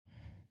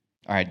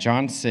All right,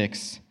 John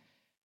 6,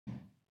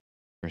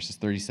 verses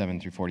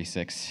 37 through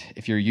 46.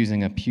 If you're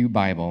using a Pew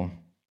Bible,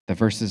 the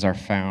verses are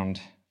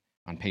found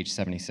on page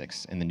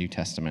 76 in the New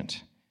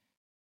Testament.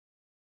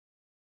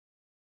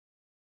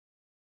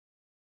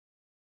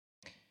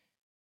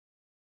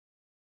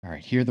 All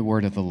right, hear the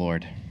word of the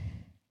Lord.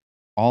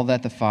 All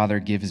that the Father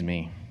gives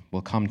me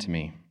will come to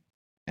me,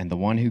 and the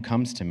one who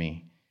comes to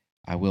me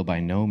I will by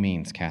no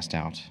means cast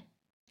out.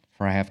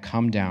 For I have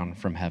come down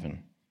from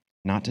heaven,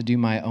 not to do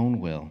my own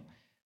will,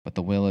 but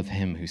the will of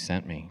him who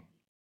sent me.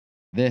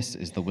 This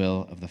is the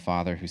will of the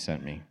Father who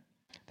sent me,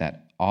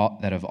 that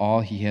of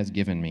all he has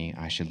given me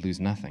I should lose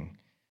nothing,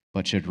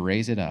 but should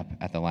raise it up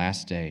at the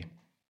last day.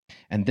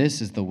 And this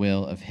is the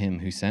will of him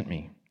who sent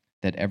me,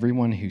 that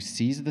everyone who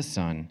sees the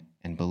Son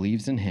and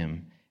believes in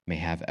him may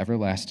have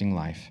everlasting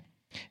life,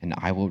 and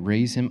I will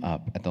raise him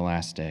up at the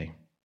last day.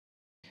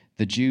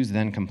 The Jews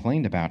then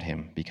complained about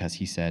him because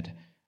he said,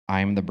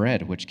 I am the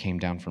bread which came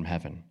down from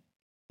heaven.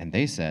 And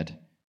they said,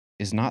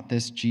 Is not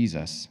this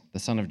Jesus, the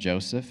son of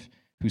Joseph,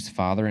 whose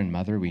father and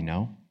mother we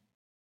know?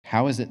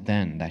 How is it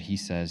then that he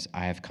says,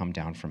 I have come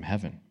down from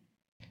heaven?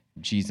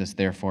 Jesus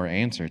therefore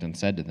answered and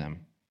said to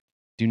them,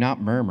 Do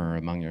not murmur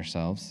among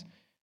yourselves.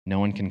 No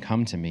one can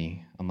come to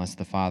me unless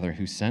the Father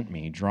who sent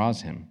me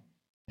draws him,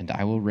 and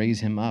I will raise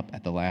him up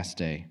at the last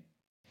day.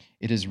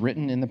 It is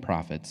written in the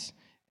prophets,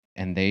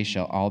 and they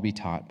shall all be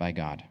taught by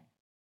God.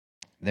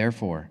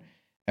 Therefore,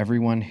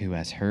 everyone who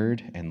has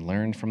heard and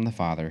learned from the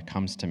Father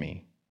comes to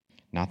me.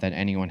 Not that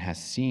anyone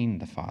has seen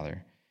the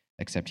Father,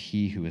 except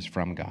he who is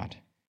from God.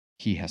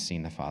 He has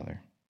seen the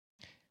Father.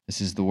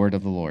 This is the word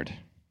of the Lord.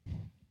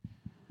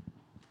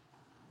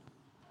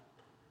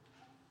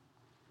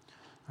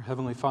 Our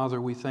Heavenly Father,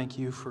 we thank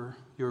you for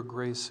your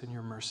grace and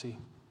your mercy.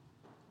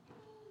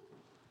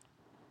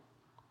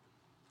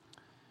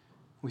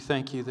 We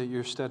thank you that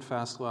your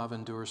steadfast love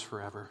endures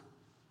forever,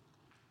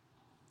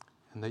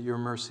 and that your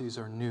mercies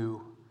are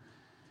new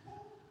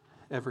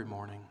every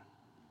morning.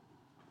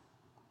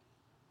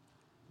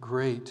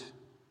 Great,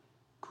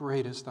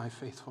 great is thy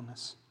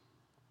faithfulness.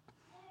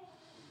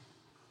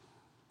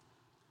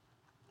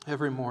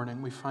 Every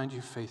morning we find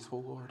you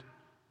faithful, Lord.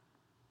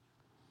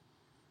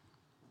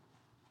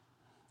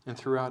 And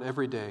throughout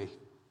every day,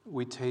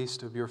 we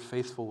taste of your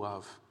faithful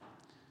love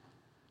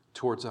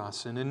towards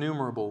us in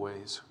innumerable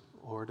ways,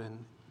 Lord.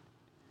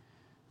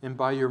 And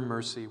by your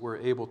mercy, we're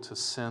able to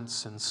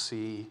sense and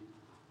see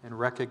and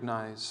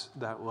recognize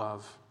that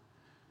love.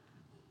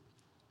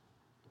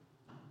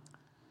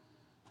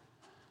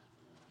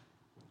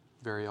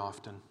 Very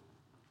often.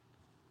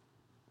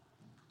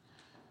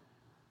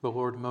 But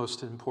Lord,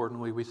 most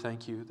importantly, we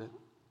thank you that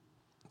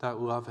that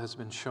love has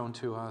been shown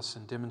to us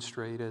and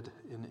demonstrated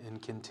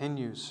and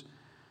continues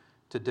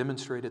to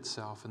demonstrate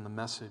itself in the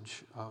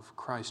message of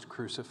Christ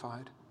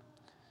crucified,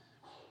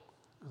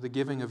 the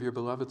giving of your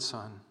beloved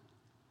Son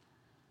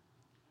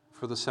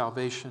for the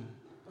salvation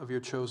of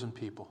your chosen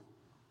people.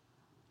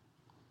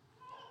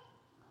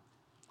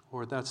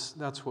 Lord,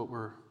 that's what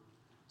we're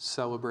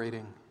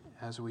celebrating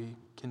as we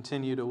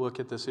continue to look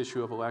at this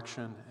issue of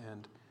election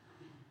and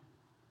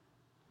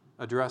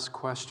address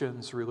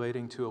questions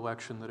relating to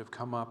election that have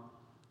come up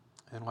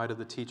in light of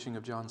the teaching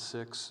of John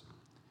 6.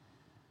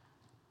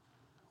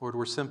 Lord,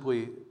 we're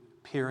simply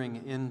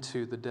peering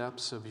into the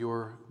depths of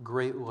your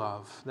great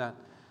love,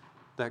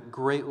 that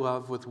great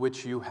love with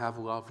which you have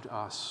loved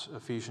us,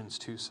 Ephesians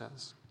 2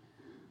 says.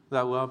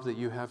 That love that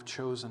you have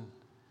chosen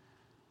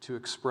to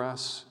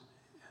express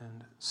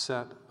and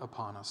set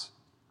upon us.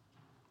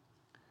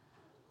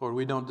 Lord,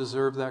 we don't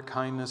deserve that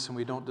kindness and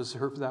we don't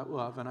deserve that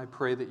love, and I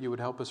pray that you would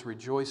help us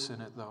rejoice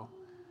in it, though.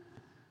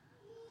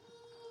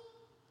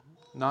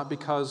 Not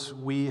because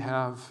we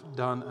have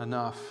done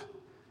enough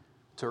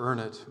to earn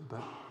it,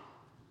 but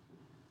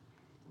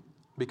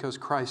because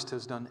Christ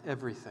has done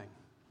everything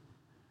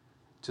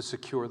to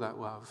secure that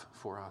love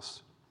for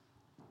us.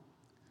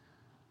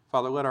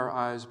 Father, let our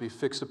eyes be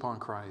fixed upon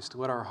Christ.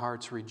 Let our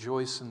hearts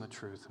rejoice in the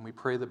truth. And we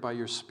pray that by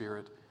your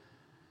Spirit,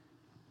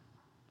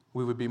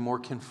 we would be more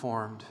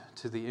conformed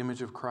to the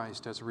image of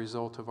Christ as a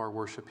result of our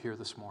worship here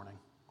this morning.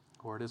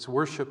 Lord, it's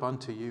worship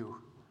unto you.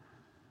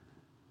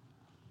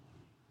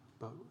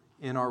 But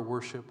in our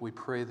worship, we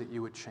pray that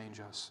you would change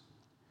us.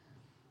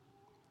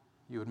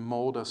 You would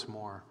mold us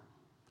more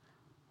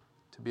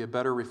to be a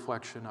better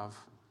reflection of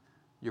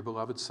your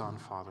beloved Son,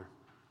 Father.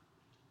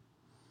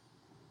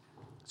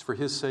 It's for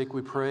his sake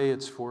we pray.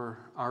 It's for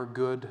our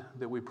good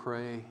that we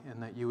pray,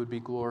 and that you would be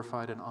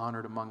glorified and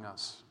honored among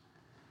us.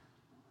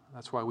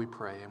 That's why we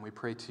pray, and we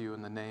pray to you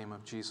in the name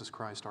of Jesus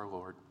Christ our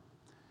Lord.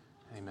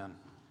 Amen.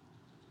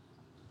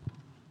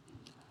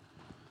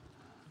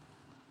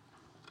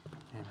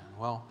 Amen.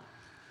 Well,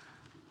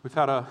 we've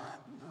had a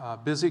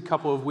busy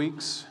couple of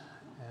weeks,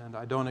 and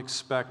I don't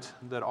expect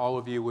that all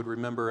of you would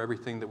remember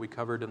everything that we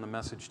covered in the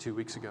message 2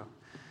 weeks ago.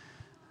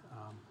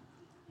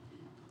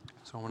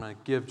 So I want to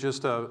give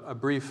just a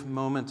brief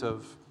moment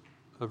of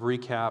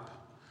recap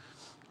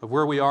of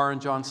where we are in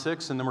John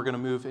 6, and then we're going to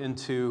move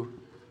into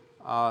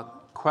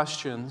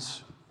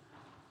questions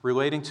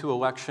relating to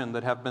election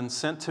that have been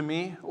sent to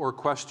me, or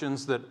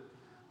questions that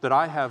that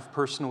I have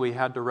personally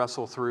had to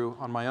wrestle through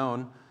on my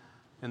own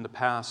in the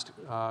past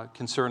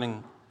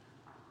concerning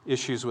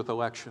issues with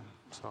election.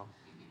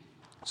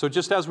 So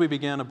just as we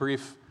begin, a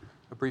brief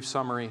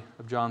summary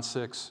of John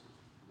 6.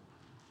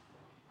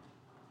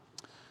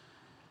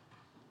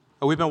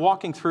 We've been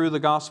walking through the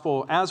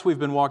gospel. As we've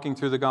been walking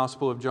through the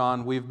Gospel of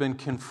John, we've been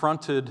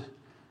confronted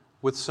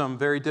with some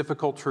very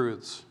difficult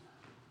truths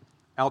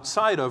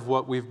outside of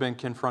what we've been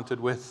confronted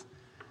with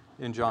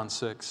in John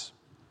 6.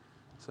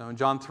 So in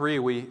John 3,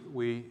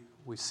 we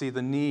see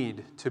the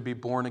need to be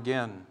born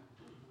again.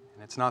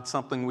 And it's not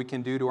something we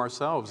can do to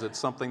ourselves. It's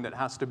something that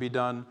has to be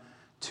done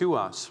to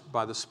us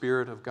by the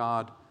Spirit of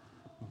God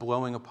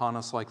blowing upon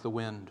us like the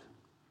wind.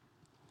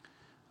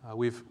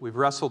 We've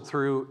wrestled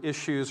through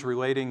issues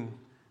relating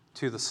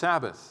to the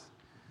Sabbath,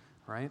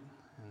 right?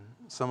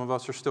 And some of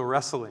us are still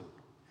wrestling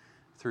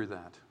through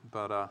that.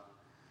 But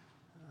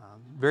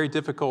very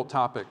difficult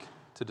topic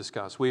to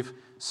discuss. We've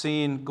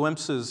seen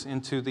glimpses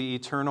into the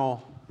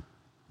eternal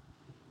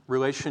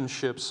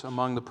relationships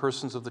among the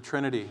persons of the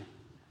Trinity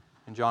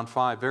in John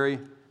 5. Very,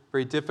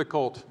 very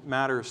difficult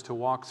matters to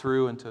walk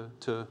through and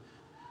to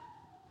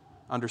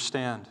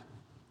understand.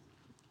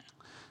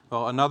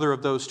 Well, another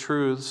of those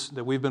truths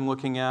that we've been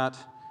looking at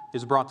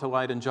is brought to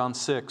light in John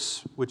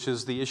 6, which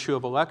is the issue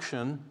of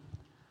election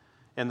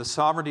and the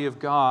sovereignty of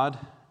God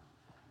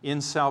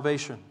in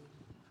salvation.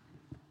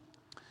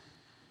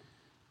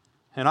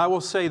 And I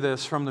will say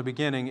this from the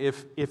beginning,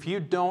 if you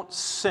don't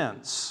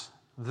sense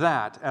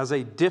that as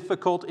a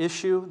difficult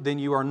issue, then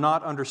you are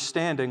not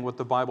understanding what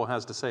the Bible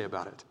has to say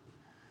about it.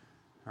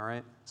 All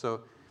right?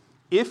 So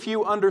if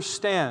you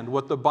understand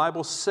what the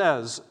Bible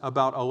says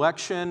about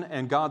election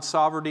and God's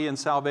sovereignty and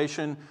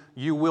salvation,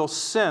 you will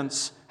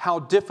sense how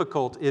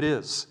difficult it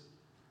is.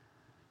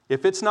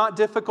 If it's not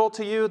difficult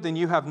to you, then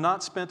you have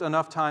not spent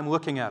enough time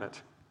looking at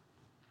it.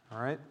 All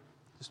right?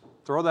 Just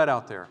throw that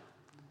out there.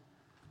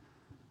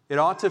 It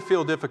ought to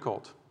feel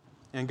difficult.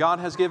 And God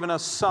has given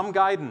us some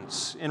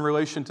guidance in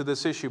relation to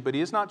this issue, but He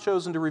has not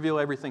chosen to reveal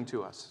everything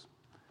to us.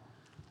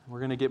 We're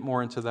going to get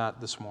more into that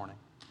this morning.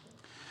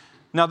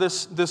 Now,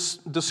 this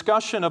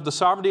discussion of the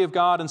sovereignty of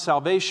God and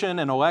salvation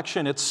and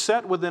election, it's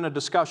set within a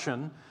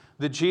discussion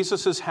that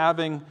Jesus is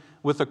having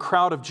with a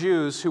crowd of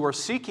Jews who are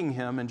seeking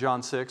Him in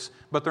John 6,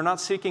 but they're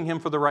not seeking Him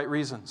for the right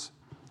reasons.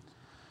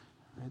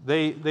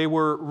 They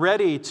were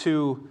ready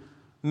to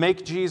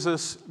make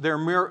Jesus their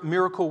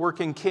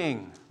miracle-working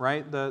king,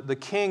 right? The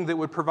king that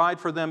would provide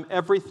for them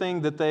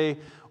everything that they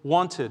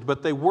wanted,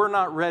 but they were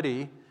not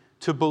ready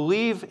to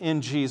believe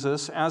in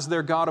Jesus as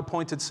their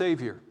God-appointed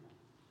Savior.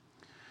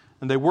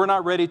 And they were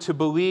not ready to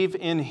believe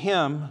in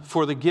Him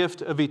for the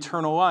gift of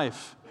eternal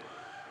life.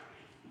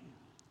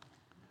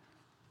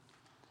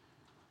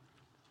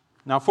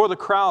 Now, for the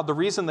crowd, the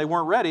reason they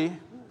weren't ready,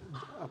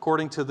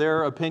 according to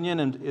their opinion,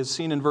 and is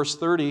seen in verse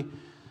 30,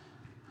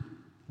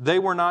 they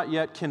were not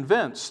yet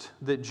convinced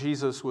that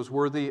Jesus was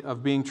worthy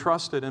of being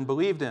trusted and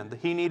believed in. That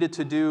He needed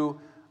to do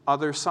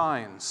other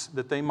signs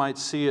that they might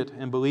see it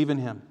and believe in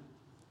Him.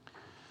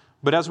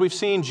 But as we've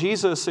seen,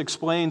 Jesus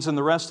explains in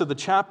the rest of the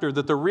chapter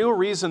that the real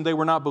reason they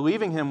were not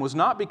believing Him was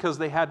not because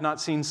they had not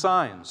seen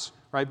signs.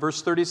 Right?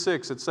 Verse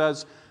 36, it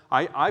says,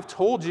 I've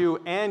told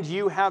you and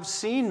you have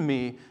seen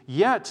me,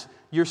 yet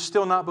you're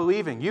still not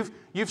believing.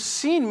 You've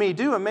seen me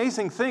do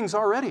amazing things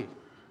already.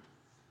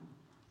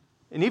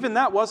 And even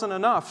that wasn't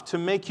enough to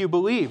make you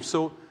believe.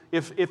 So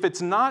if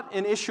it's not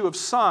an issue of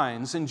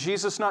signs and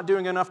Jesus not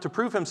doing enough to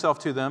prove Himself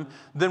to them,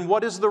 then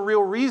what is the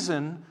real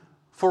reason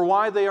for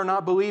why they are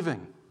not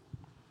believing?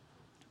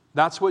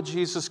 That's what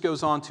Jesus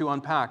goes on to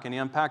unpack, and He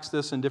unpacks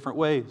this in different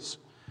ways.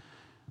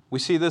 We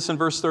see this in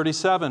verse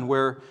 37,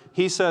 where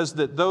He says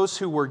that those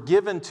who were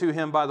given to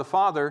Him by the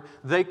Father,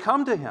 they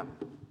come to Him.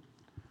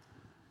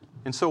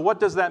 And so what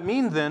does that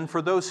mean then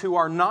for those who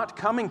are not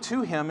coming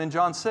to Him in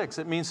John 6?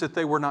 It means that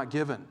they were not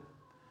given.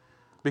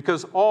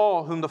 Because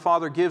all whom the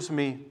Father gives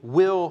me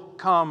will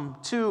come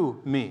to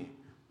me.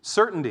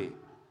 Certainty.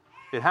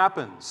 It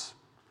happens.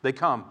 They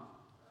come.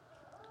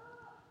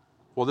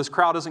 Well, this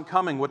crowd isn't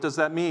coming. What does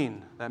that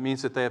mean? That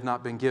means that they have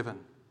not been given.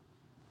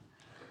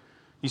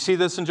 You see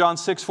this in John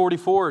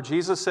 6:44.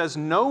 Jesus says,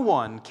 no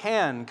one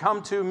can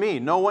come to me.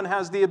 No one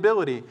has the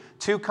ability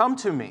to come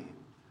to me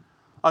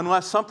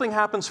unless something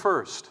happens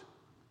first.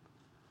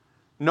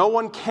 No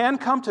one can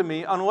come to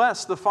me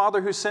unless the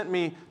Father who sent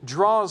me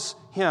draws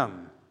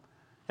him.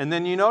 And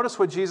then you notice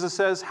what Jesus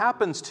says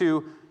happens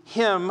to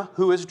him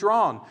who is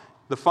drawn.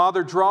 The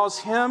Father draws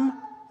him,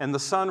 and the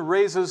Son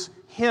raises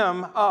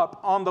him up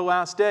on the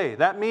last day.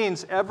 That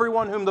means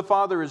everyone whom the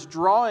Father is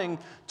drawing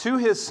to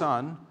His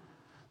Son,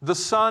 the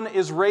Son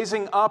is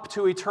raising up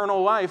to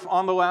eternal life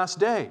on the last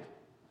day.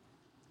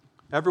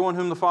 Everyone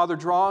whom the Father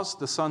draws,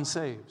 the Son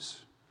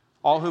saves.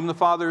 All whom the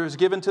Father has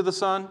given to the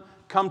Son,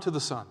 come to the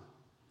Son.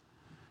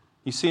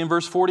 You see in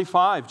verse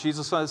 45,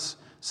 Jesus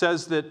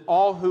says that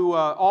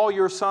all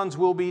your sons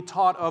will be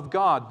taught of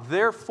God.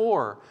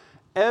 Therefore,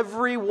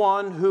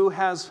 everyone who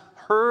has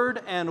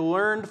heard and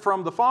learned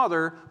from the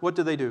Father, what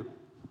do?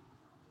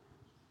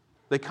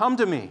 They come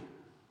to me.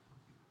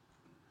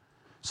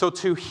 So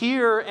to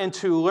hear and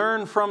to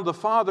learn from the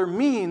Father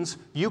means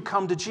you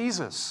come to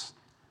Jesus.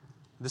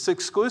 This is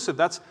exclusive.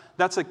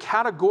 That's a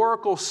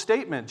categorical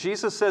statement.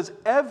 Jesus says,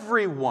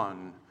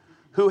 everyone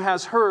who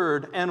has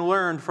heard and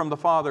learned from the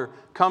Father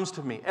comes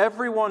to me.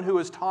 Everyone who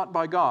is taught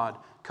by God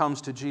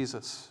comes to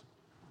Jesus.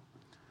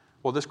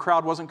 Well, this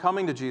crowd wasn't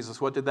coming to Jesus.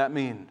 What did that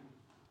mean?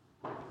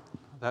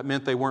 That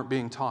meant they weren't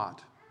being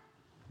taught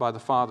by the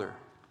Father.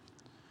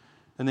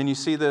 And then you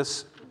see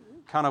this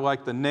kind of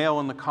like the nail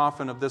in the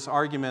coffin of this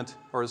argument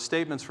or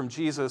statements from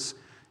Jesus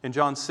in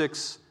John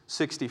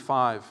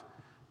 6:65.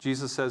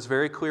 Jesus says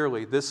very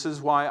clearly, this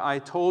is why I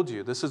told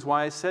you, this is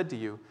why I said to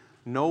you,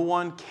 no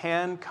one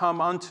can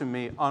come unto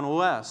me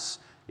unless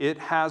it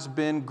has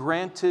been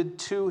granted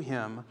to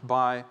him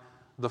by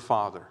the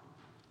Father.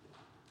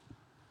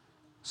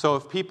 So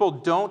if people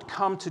don't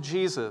come to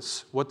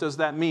Jesus, what does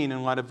that mean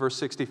in light of verse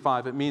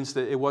 65? It means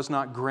that it was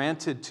not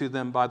granted to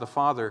them by the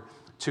Father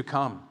to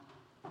come.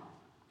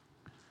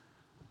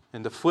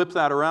 And to flip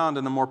that around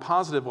in a more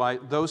positive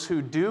light, those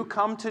who do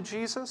come to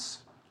Jesus,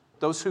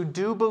 those who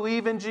do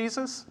believe in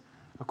Jesus,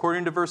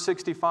 according to verse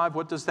 65,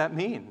 what does that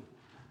mean?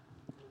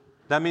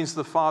 That means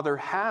the Father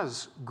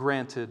has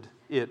granted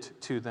it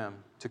to them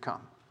to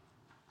come.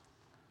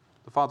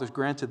 The Father's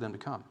granted them to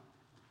come.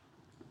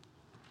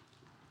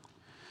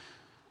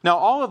 Now,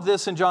 all of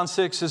this in John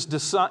 6 is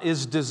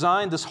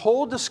designed, this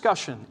whole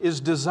discussion is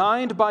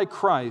designed by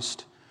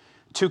Christ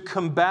to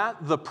combat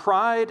the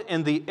pride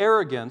and the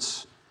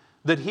arrogance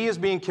that he is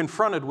being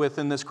confronted with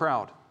in this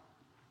crowd.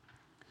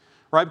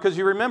 Right? Because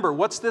you remember,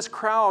 what's this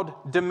crowd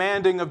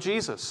demanding of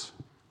Jesus?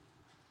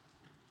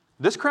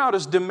 This crowd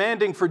is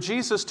demanding for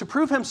Jesus to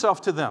prove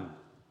himself to them.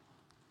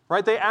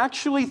 Right? They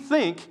actually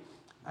think,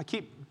 I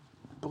keep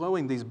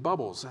blowing these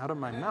bubbles out of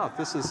my mouth.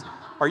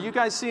 Are you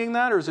guys seeing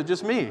that, or is it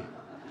just me?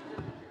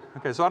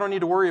 Okay, so I don't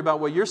need to worry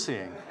about what you're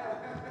seeing.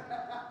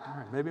 All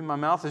right, maybe my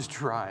mouth is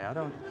dry.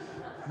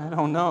 I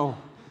don't know.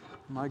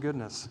 My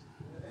goodness.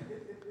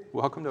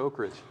 Welcome to Oak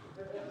Ridge.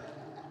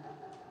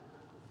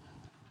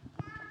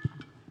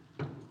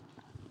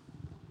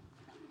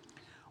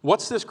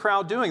 What's this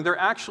crowd doing? They're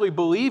actually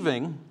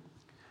believing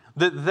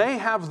that they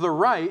have the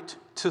right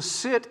to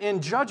sit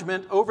in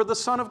judgment over the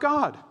Son of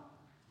God.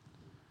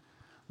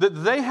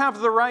 That they have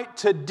the right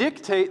to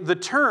dictate the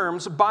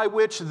terms by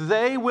which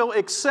they will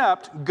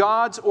accept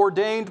God's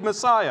ordained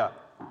Messiah.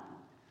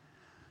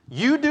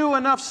 You do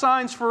enough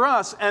signs for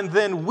us, and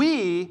then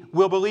we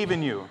will believe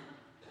in you.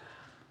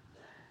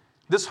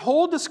 This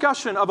whole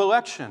discussion of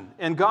election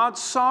and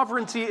God's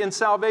sovereignty in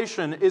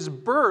salvation is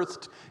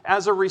birthed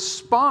as a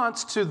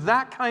response to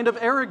that kind of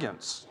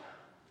arrogance.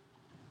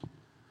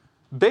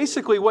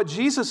 Basically, what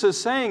Jesus is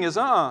saying is,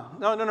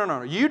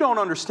 no, you don't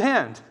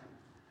understand.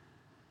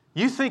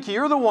 You think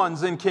you're the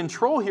ones in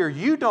control here.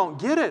 You don't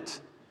get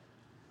it.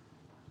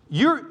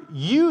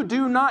 You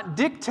do not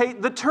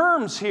dictate the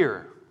terms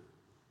here.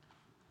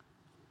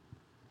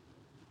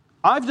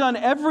 I've done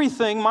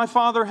everything my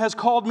Father has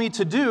called me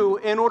to do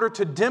in order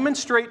to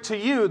demonstrate to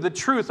you the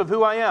truth of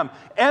who I am.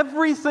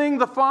 Everything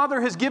the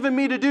Father has given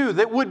me to do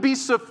that would be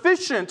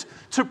sufficient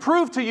to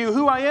prove to you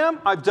who I am,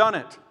 I've done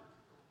it.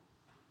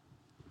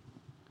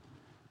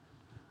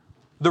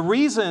 The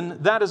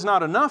reason that is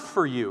not enough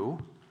for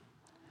you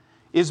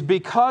is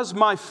because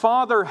my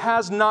Father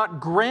has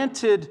not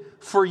granted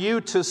for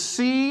you to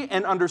see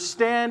and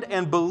understand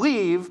and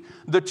believe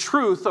the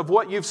truth of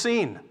what you've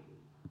seen,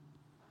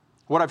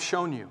 what I've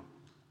shown you.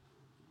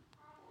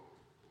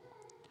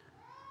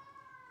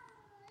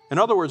 In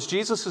other words,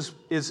 Jesus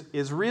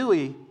is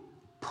really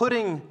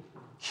putting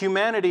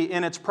humanity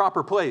in its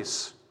proper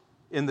place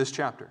in this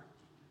chapter.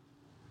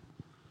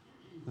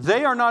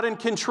 They are not in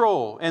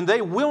control, and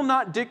they will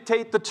not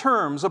dictate the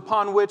terms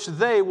upon which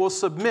they will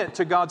submit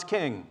to God's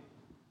king.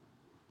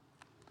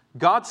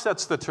 God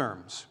sets the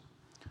terms.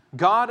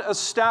 God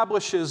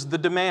establishes the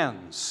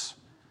demands.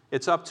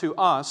 It's up to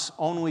us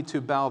only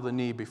to bow the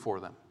knee before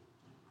them.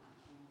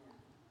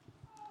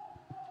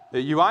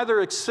 You either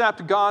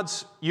accept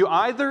God's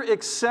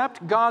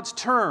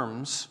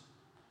terms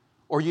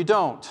or you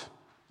don't,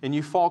 and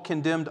you fall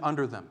condemned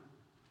under them.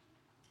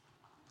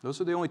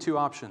 Those are the only two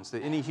options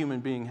that any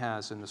human being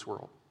has in this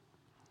world.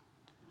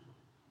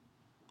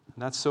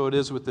 And that's so it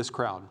is with this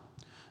crowd.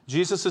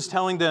 Jesus is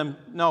telling them,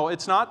 no,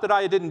 it's not that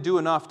I didn't do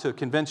enough to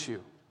convince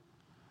you.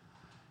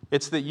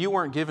 It's that you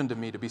weren't given to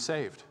me to be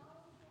saved.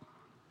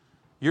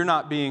 You're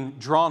not being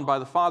drawn by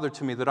the Father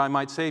to me that I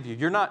might save you.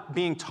 You're not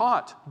being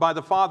taught by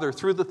the Father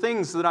through the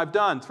things that I've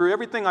done, through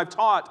everything I've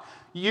taught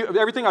you,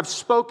 everything I've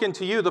spoken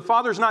to you. The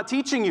Father's not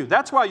teaching you.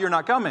 That's why you're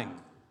not coming.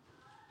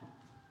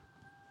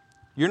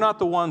 You're not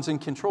the ones in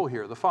control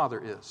here. The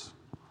Father is,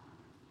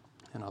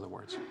 in other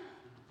words.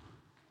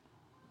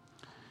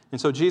 And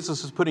so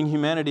Jesus is putting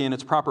humanity in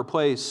its proper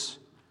place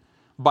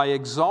by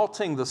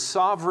exalting the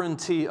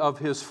sovereignty of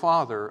his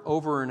Father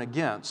over and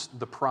against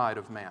the pride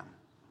of man.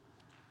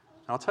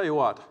 I'll tell you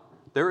what,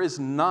 there is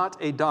not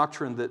a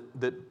doctrine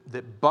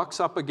that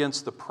bucks up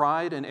against the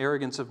pride and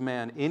arrogance of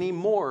man any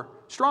more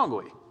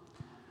strongly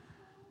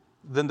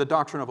than the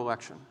doctrine of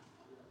election.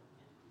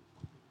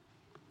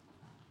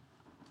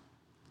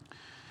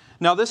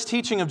 Now, this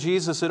teaching of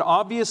Jesus, it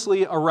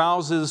obviously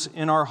arouses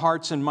in our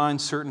hearts and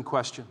minds certain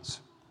questions.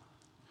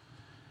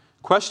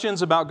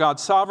 Questions about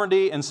God's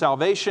sovereignty and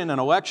salvation and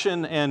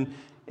election, and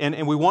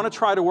we want to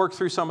try to work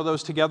through some of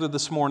those together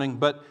this morning,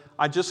 but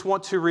I just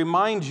want to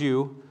remind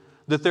you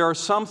that there are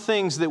some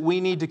things that we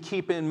need to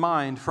keep in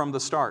mind from the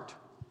start.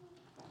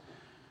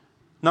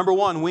 Number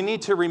one, we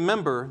need to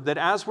remember that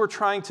as we're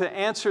trying to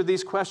answer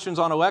these questions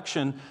on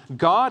election,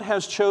 God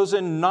has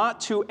chosen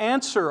not to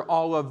answer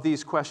all of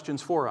these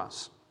questions for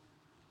us.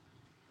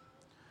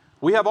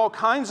 We have all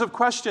kinds of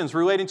questions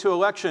relating to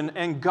election,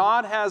 and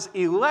God has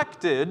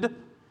elected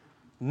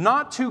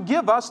not to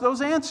give us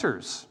those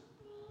answers.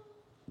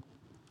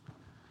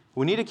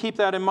 We need to keep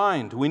that in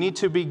mind. We need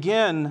to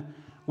begin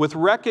with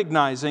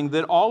recognizing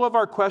that all of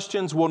our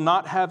questions will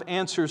not have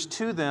answers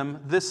to them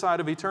this side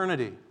of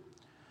eternity.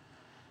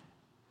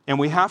 And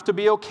we have to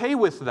be okay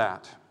with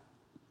that.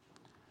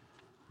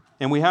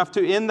 And we have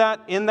to, in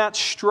that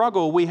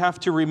struggle, we have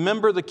to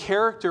remember the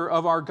character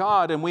of our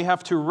God, and we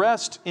have to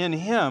rest in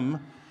Him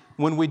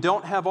when we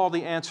don't have all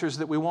the answers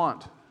that we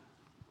want.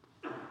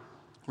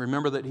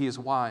 Remember that He is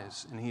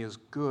wise, and He is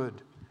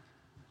good.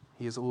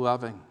 He is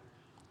loving.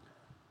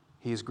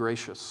 He is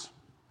gracious,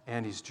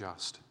 and He's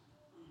just.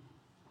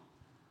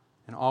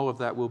 And all of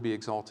that will be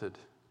exalted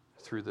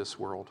through this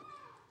world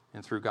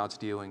and through God's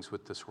dealings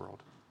with this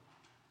world.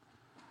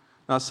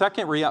 Now, so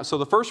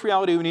the first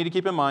reality we need to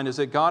keep in mind is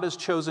that God has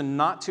chosen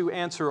not to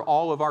answer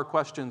all of our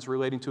questions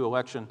relating to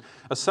election.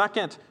 A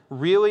second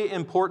really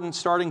important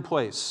starting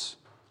place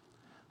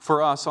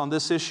for us on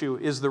this issue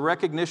is the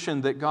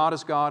recognition that God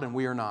is God and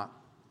we are not.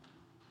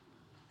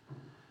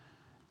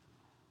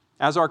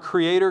 As our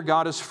Creator,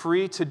 God is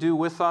free to do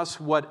with us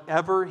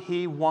whatever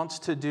He wants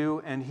to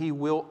do, and He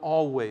will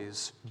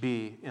always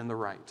be in the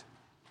right.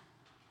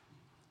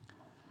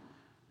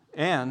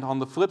 And on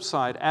the flip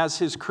side, as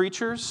His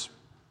creatures,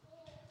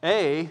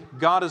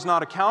 God is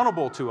not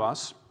accountable to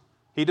us.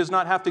 He does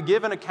not have to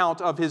give an account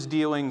of His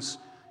dealings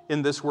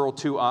in this world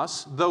to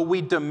us, though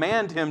we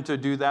demand Him to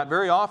do that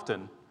very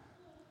often.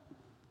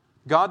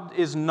 God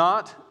is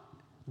not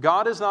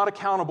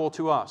accountable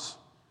to us.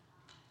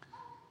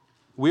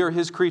 We are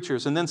His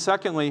creatures. And then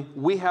secondly,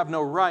 we have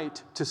no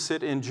right to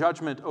sit in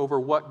judgment over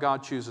what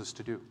God chooses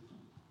to do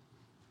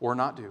or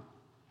not do.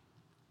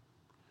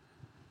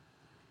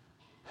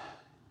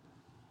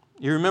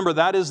 You remember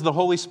that is the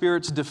Holy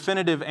Spirit's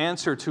definitive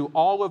answer to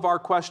all of our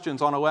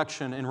questions on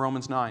election in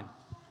Romans 9.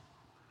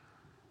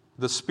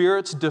 The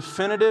Spirit's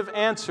definitive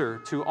answer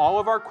to all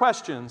of our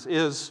questions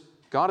is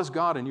God is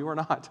God and you are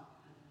not.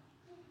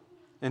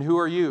 And who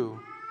are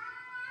you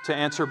to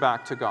answer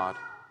back to God?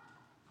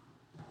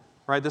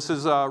 Right? This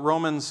is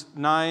Romans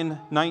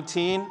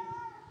 9:19.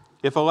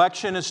 If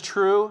election is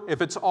true,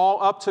 if it's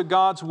all up to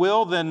God's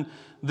will,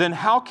 then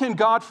how can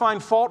God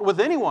find fault with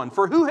anyone?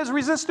 For who has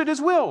resisted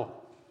His will?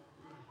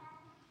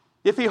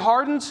 If He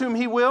hardens whom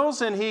He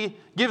wills and He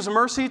gives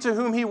mercy to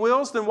whom He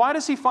wills, then why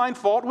does He find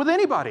fault with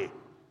anybody?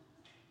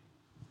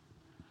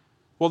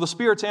 Well, the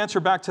Spirit's answer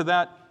back to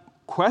that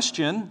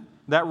question,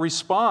 that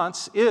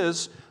response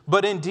is,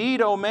 but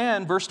indeed, O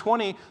man, verse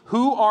 20,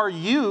 who are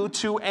you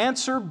to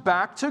answer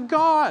back to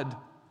God?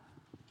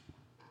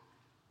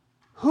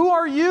 Who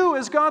are you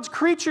as God's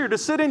creature to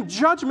sit in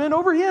judgment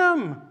over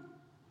Him?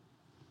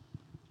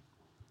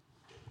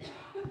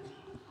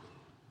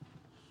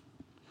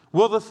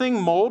 Will the thing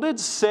molded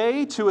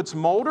say to its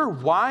molder,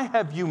 why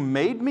have you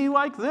made me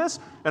like this?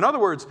 In other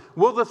words,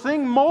 will the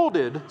thing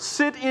molded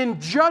sit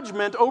in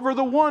judgment over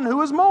the one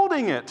who is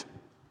molding it?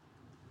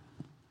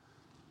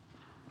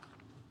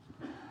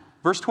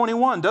 Verse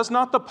 21, does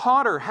not the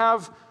potter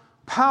have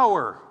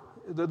power?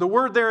 The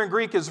word there in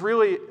Greek is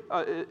really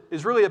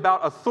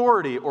about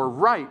authority or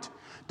right.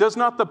 Does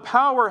not the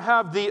power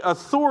have the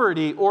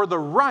authority or the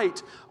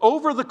right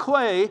over the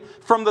clay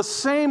from the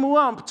same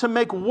lump to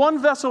make one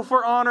vessel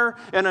for honor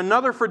and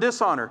another for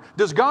dishonor?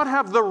 Does God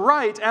have the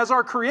right as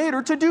our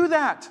Creator to do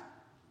that?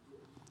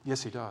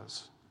 Yes, He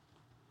does.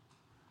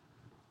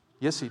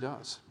 Yes, He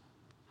does.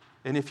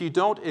 And if you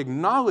don't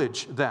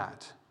acknowledge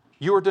that,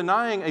 you are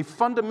denying a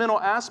fundamental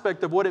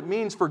aspect of what it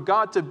means for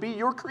God to be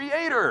your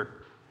Creator.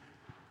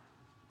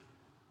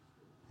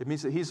 It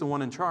means that He's the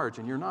one in charge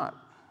and you're not.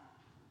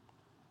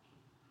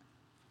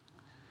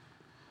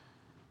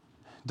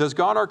 Does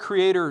God, our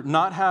Creator,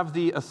 not have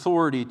the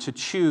authority to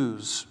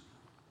choose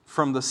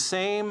from the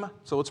same?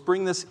 So let's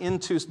bring this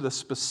into the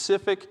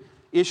specific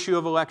issue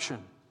of election.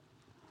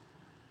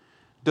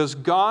 Does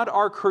God,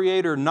 our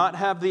Creator, not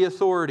have the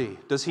authority?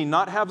 Does He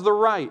not have the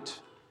right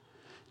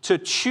to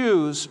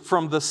choose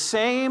from the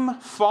same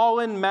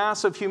fallen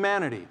mass of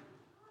humanity,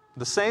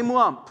 the same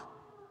lump?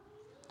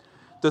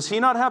 Does He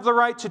not have the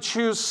right to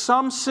choose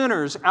some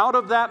sinners out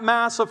of that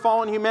mass of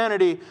fallen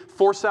humanity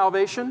for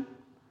salvation?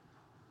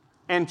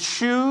 And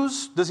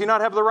does He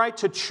not have the right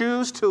to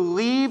choose to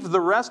leave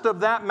the rest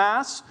of that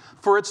mass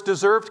for its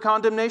deserved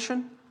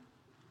condemnation?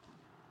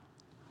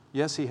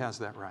 Yes, He has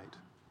that right.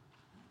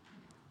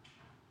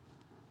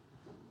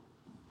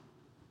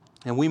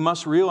 And we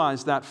must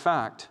realize that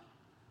fact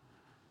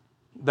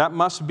That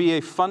must be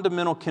a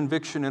fundamental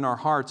conviction in our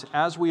hearts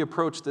as we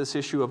approach this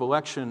issue of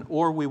election,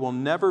 or we will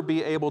never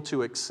be able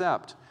to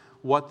accept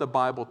what the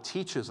Bible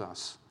teaches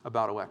us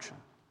about election.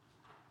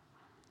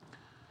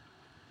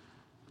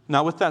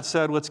 Now, with that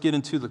said, let's get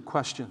into the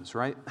questions,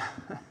 right?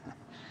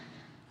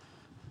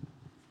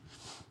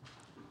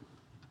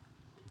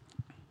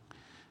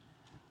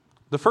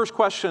 The first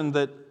question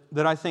that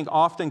I think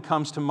often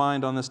comes to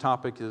mind on this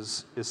topic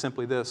is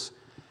simply this: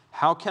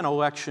 how can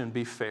election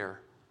be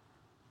fair?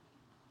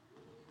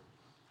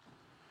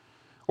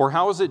 Or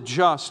how is it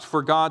just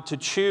for God to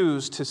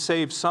choose to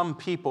save some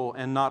people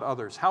and not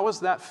others? How is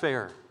that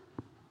fair?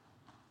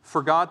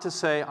 For God to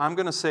say, I'm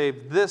going to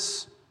save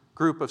this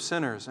group of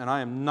sinners, and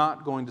I am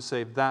not going to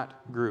save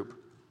that group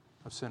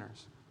of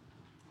sinners.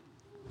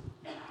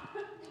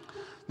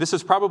 This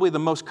is probably the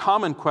most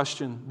common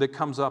question that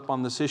comes up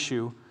on this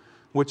issue,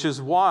 which is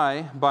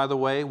why, by the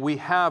way, we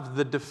have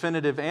the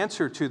definitive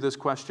answer to this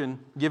question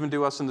given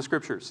to us in the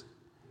Scriptures.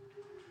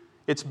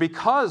 It's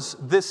because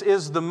this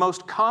is the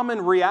most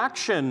common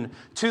reaction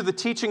to the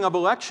teaching of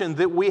election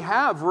that we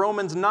have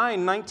Romans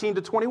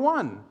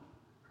 9:19-21.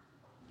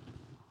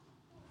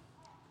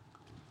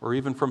 Or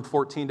even from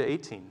 14 to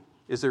 18.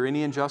 Is there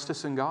any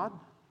injustice in God?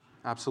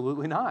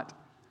 Absolutely not.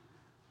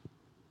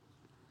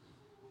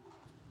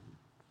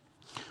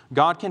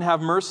 God can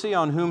have mercy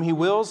on whom He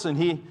wills, and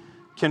He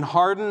can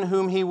harden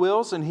whom He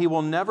wills, and He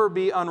will never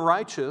be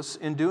unrighteous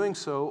in doing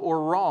so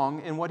or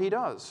wrong in what He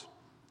does.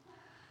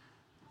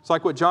 It's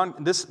like what John,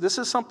 this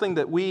is something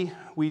that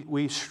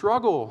we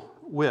struggle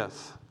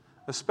with,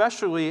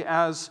 especially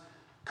as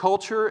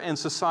culture and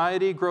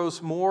society grows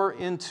more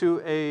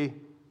into a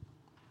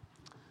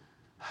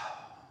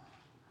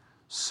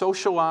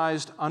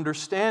socialized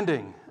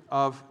understanding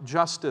of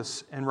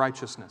justice and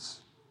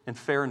righteousness and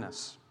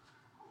fairness.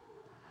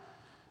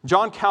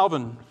 John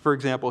Calvin, for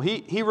example,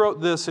 he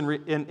wrote this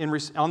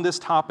on this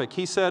topic.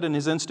 He said in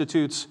his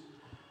Institutes,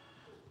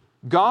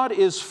 God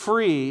is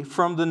free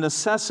from the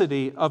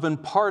necessity of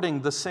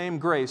imparting the same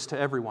grace to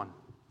everyone.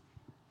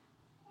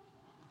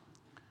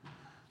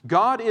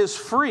 God is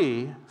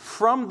free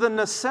from the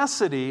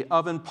necessity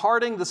of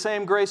imparting the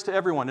same grace to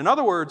everyone. In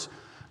other words,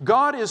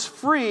 God is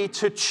free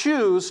to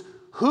choose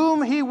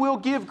whom He will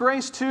give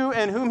grace to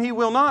and whom He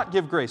will not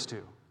give grace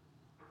to.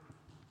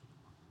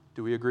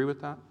 Do we agree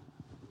with that?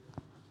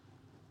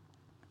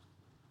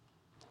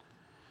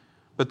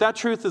 But that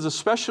truth is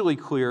especially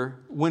clear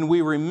when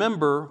we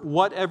remember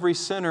what every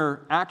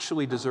sinner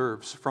actually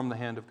deserves from the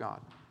hand of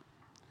God.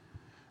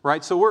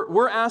 Right? So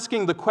we're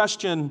asking the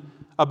question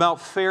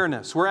about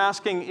fairness. We're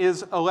asking,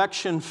 is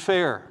election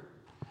fair?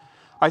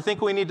 I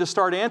think we need to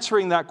start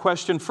answering that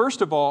question,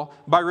 first of all,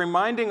 by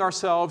reminding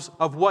ourselves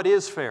of what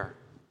is fair.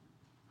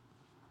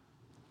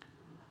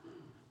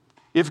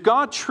 If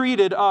God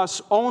treated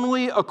us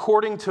only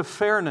according to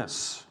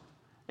fairness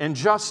and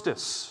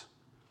justice,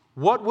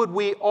 what would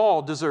we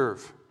all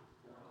deserve?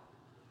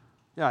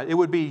 Yeah, it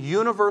would be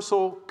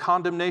universal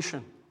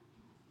condemnation.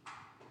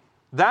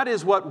 That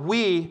is what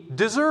we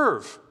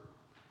deserve.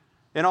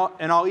 And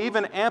I'll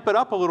even amp it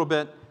up a little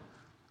bit.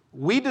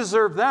 We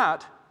deserve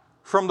that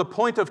from the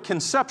point of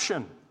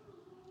conception.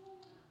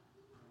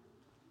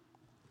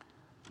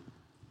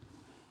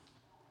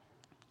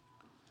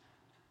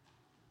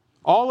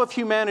 All of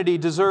humanity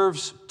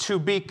deserves to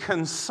be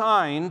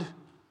consigned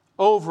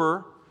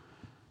over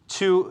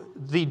to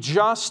the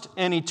just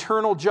and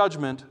eternal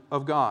judgment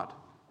of God.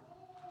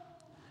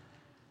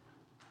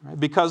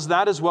 Because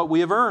that is what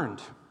we have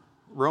earned.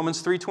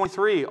 Romans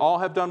 3:23, all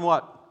have done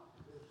what?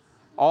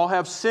 All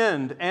have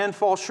sinned and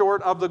fall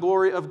short of the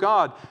glory of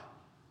God.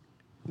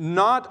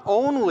 Not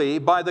only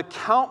by the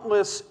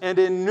countless and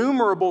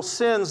innumerable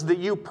sins that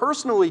you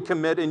personally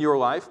commit in your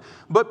life,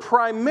 but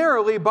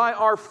primarily by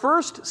our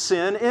first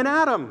sin in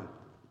Adam.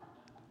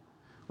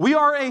 We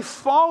are a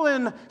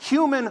fallen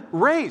human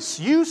race.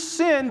 You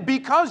sinned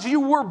because you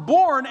were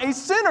born a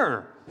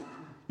sinner.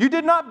 You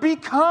did not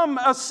become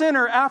a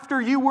sinner after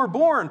you were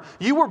born.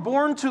 You were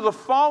born to the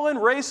fallen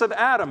race of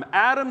Adam.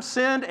 Adam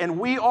sinned and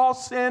we all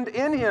sinned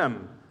in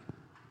him.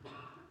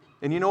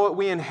 And you know what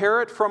we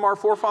inherit from our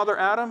forefather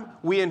Adam?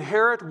 We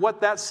inherit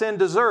what that sin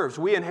deserves.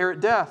 We inherit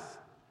death.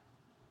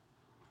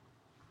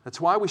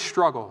 That's why we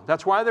struggle.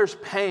 That's why there's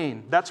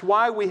pain. That's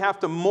why we have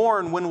to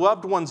mourn when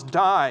loved ones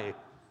die.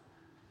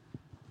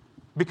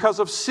 Because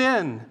of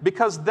sin.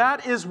 Because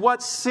that is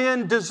what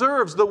sin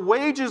deserves. The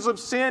wages of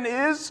sin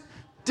is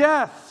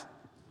death.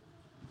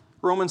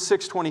 Romans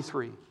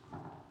 6:23.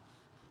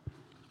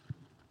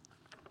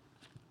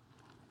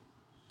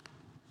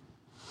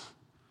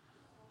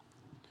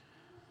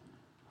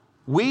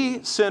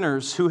 We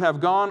sinners who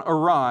have gone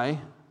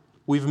awry,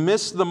 we've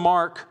missed the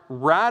mark,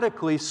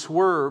 radically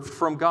swerved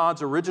from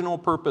God's original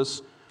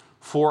purpose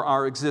for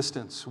our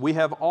existence. We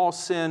have all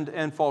sinned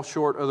and fall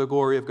short of the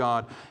glory of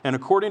God. And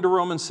according to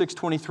Romans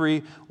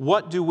 6:23,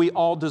 what do we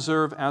all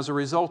deserve as a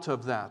result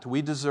of that?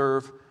 We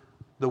deserve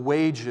the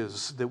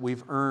wages that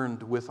we've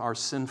earned with our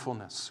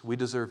sinfulness. We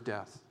deserve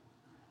death.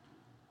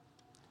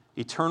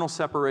 Eternal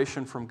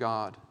separation from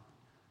God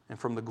and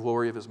from the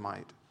glory of His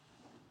might.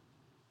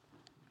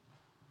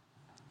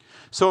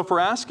 So if we're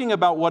asking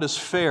about what is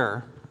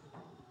fair,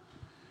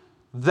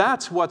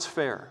 that's what's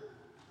fair.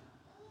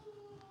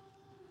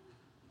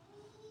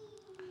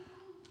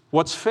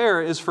 What's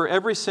fair is for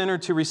every sinner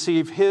to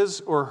receive his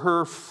or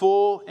her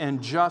full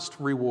and just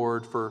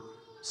reward for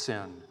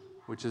sin,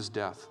 which is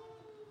death.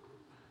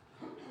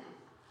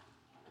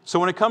 So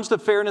when it comes to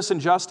fairness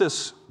and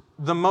justice,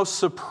 the most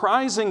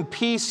surprising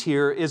piece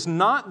here is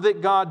not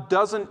that God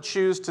doesn't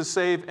choose to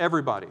save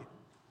everybody.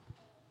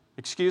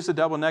 Excuse the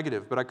double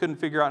negative, but I couldn't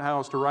figure out how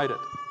else to write it.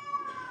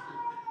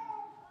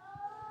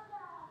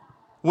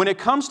 When it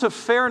comes to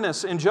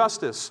fairness and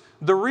justice,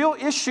 the real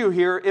issue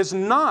here is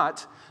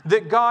not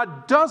that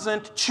God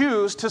doesn't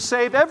choose to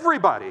save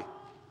everybody.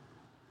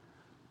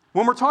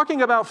 When we're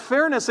talking about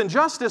fairness and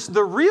justice,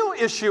 the real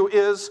issue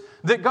is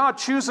that God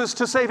chooses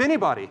to save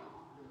anybody.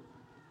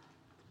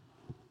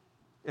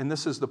 And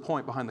this is the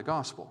point behind the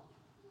gospel.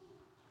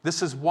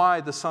 This is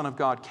why the Son of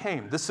God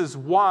came. This is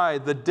why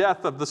the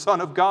death of the Son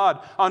of God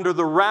under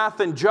the wrath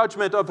and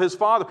judgment of His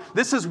Father.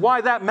 This is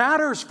why that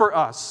matters for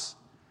us.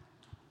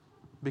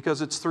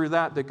 Because it's through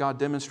that that God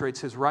demonstrates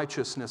His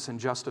righteousness in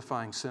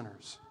justifying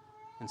sinners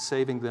and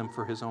saving them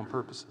for His own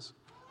purposes.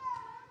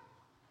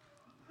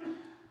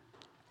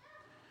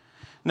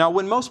 Now,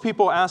 when most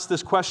people ask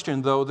this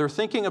question, though, they're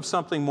thinking of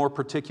something more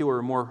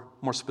particular, more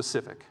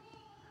specific.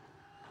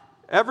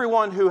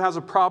 Everyone who has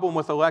a problem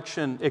with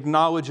election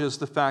acknowledges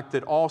the fact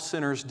that all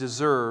sinners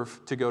deserve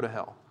to go to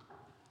hell.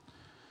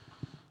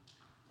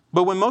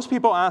 But when most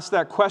people ask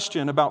that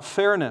question about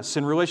fairness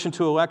in relation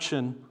to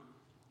election,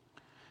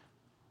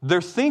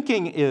 their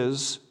thinking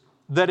is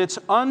that it's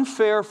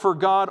unfair for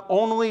God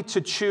only to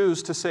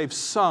choose to save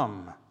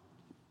some.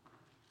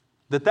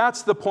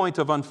 That's the point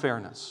of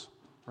unfairness,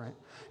 right?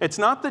 It's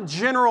not the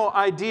general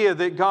idea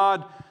that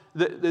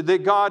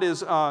God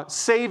is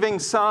saving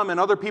some and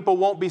other people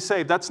won't be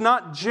saved. That's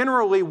not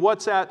generally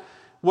what's at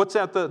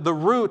the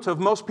root of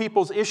most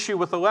people's issue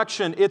with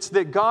election. It's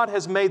that God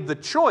has made the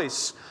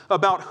choice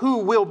about who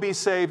will be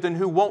saved and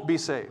who won't be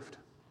saved.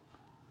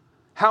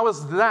 How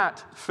is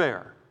that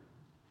fair?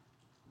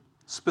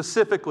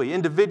 Specifically,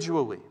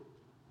 individually.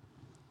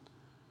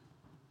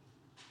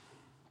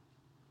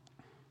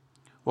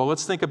 Well,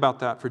 let's think about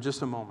that for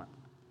just a moment.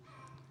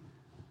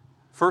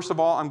 First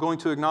of all, I'm going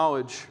to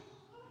acknowledge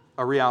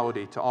a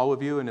reality to all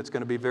of you, and it's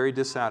going to be very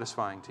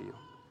dissatisfying to you.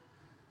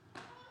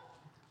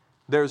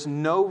 There's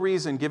no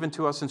reason given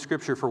to us in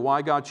Scripture for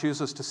why God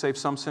chooses to save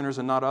some sinners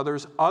and not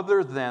others,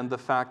 other than the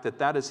fact that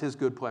that is His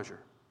good pleasure.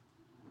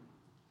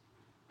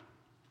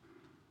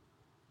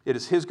 It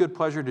is His good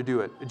pleasure to do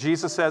it.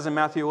 Jesus says in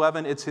Matthew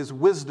 11, it's His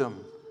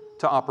wisdom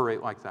to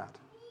operate like that.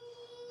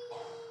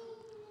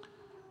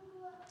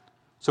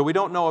 So we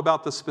don't know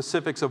about the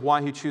specifics of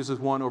why He chooses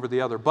one over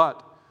the other,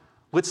 but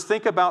let's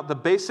think about the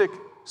basic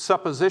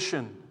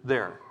supposition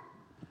there.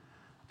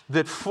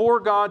 That for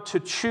God to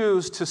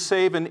choose to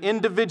save an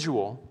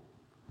individual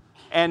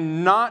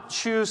and not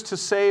choose to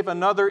save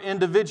another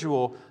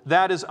individual,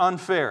 that is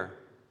unfair.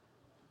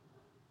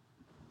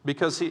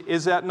 Because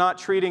is that not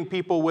treating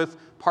people with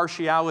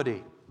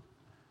partiality?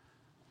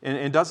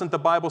 And doesn't the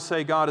Bible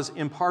say God is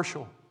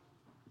impartial?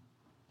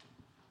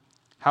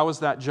 How is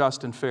that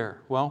just and fair?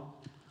 Well,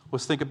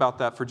 let's think about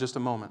that for just a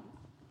moment.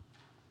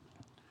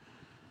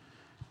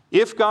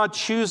 If God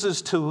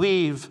chooses to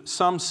leave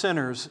some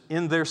sinners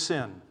in their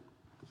sin,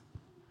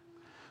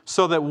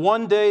 so that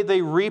one day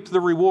they reap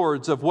the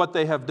rewards of what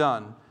they have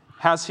done,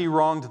 has He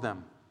wronged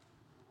them?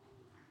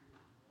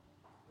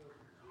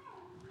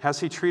 Has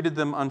He treated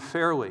them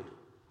unfairly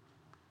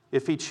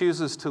if He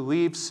chooses to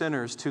leave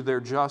sinners to their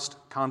just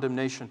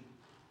condemnation?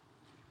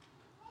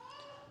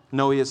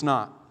 No, He has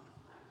not.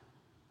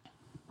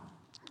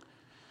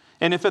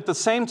 And if at the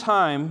same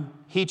time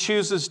He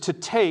chooses to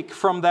take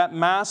from that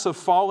mass of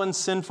fallen,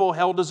 sinful,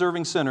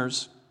 hell-deserving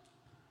sinners,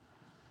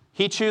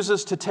 He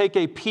chooses to take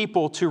a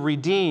people to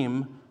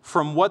redeem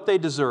from what they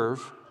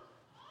deserve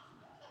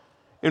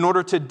in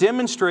order to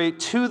demonstrate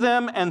to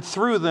them and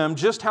through them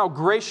just how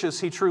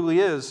gracious He truly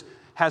is,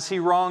 has He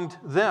wronged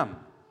them?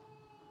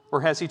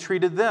 Or has He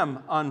treated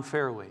them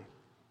unfairly?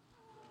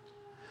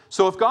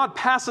 So if God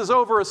passes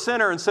over a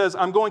sinner and says,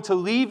 I'm going to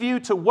leave you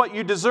to what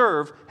you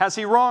deserve, has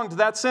He wronged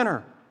that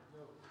sinner?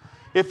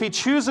 If He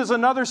chooses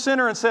another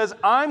sinner and says,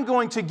 I'm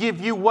going to give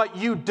you what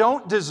you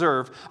don't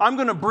deserve, I'm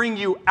going to bring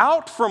you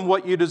out from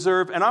what you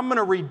deserve, and I'm going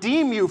to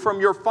redeem you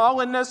from your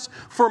fallenness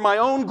for my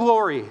own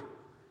glory,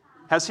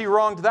 has He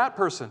wronged that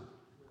person?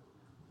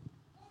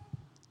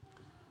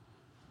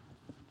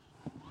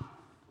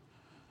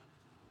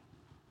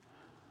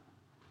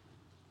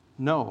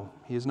 No,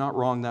 He has not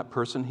wronged that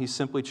person. He's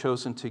simply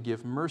chosen to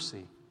give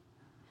mercy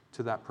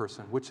to that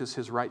person, which is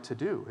His right to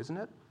do, isn't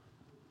it?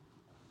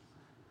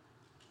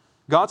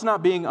 God's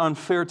not being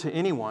unfair to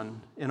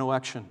anyone in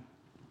election.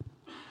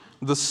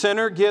 The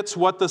sinner gets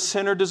what the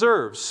sinner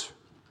deserves,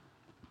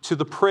 to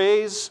the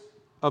praise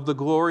of the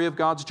glory of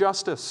God's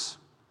justice.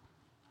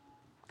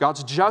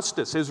 God's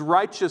justice, His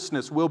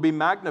righteousness will be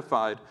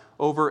magnified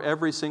over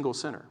every single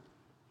sinner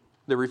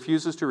that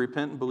refuses to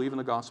repent and believe in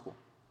the gospel.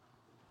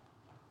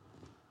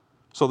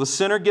 So the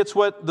sinner gets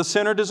what the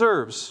sinner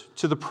deserves.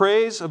 To the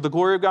praise of the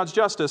glory of God's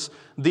justice,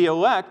 the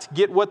elect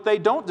get what they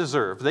don't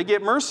deserve. They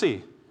get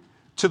mercy.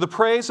 To the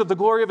praise of the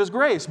glory of His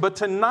grace. But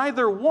to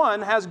neither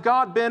one has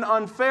God been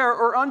unfair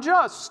or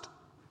unjust.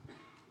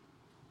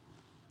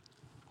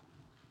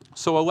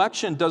 So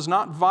election does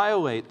not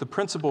violate the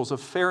principles of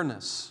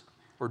fairness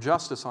or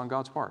justice on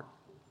God's part.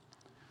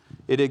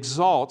 It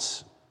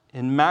exalts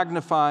and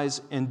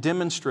magnifies and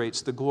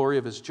demonstrates the glory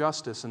of His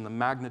justice and the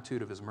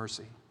magnitude of His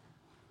mercy.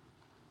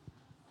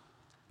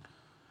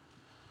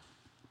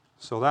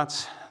 So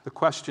that's the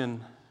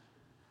question,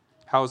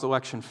 how is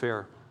election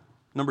fair?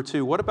 Number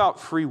 2, what about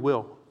free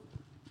will?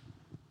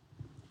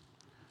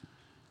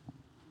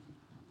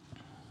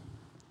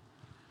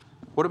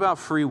 What about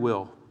free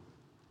will?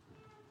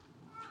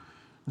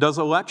 Does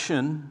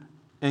election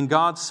and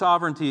God's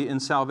sovereignty in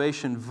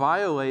salvation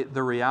violate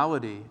the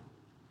reality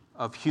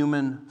of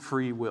human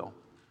free will?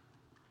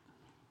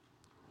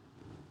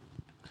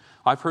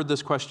 I've heard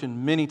this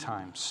question many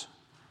times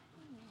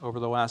over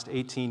the last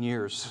 18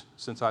 years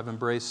since I've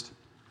embraced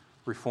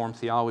Reformed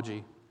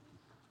theology.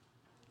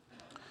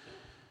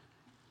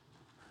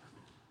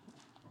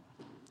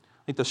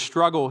 I think the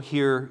struggle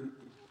here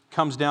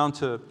comes down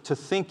to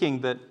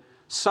thinking that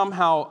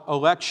somehow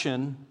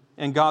election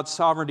and God's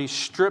sovereignty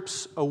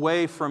strips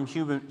away from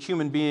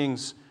human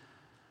beings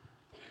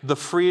the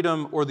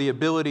freedom or the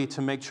ability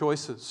to make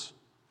choices.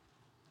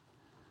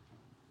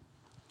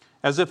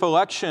 As if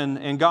election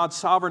and God's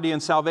sovereignty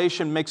and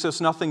salvation makes us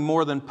nothing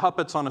more than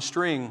puppets on a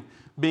string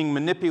being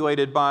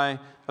manipulated by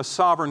a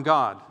sovereign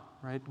God.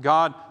 Right?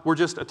 God, we're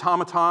just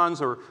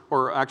automatons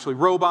or actually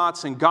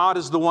robots, and God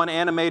is the one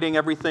animating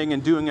everything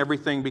and doing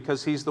everything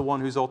because He's the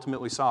one who's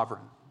ultimately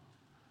sovereign.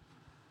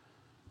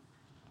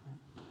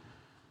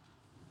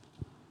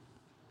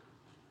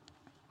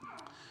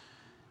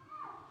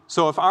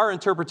 So if our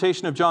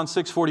interpretation of John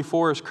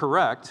 6:44 is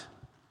correct,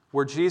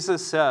 where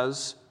Jesus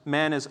says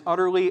man is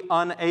utterly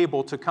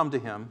unable to come to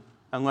Him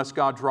unless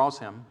God draws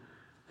him,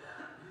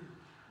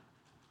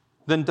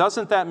 then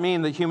doesn't that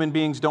mean that human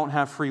beings don't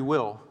have free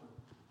will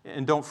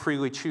and don't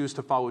freely choose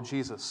to follow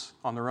Jesus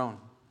on their own?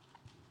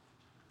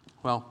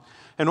 Well,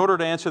 in order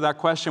to answer that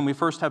question, we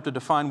first have to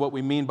define what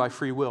we mean by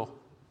free will.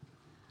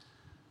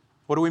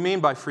 What do we mean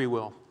by free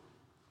will?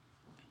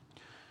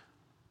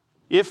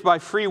 If by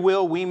free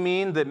will we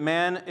mean that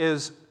man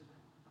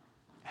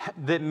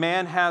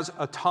has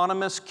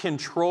autonomous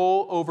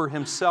control over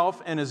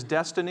himself and his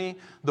destiny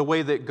the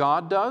way that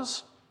God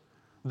does,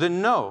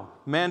 then no,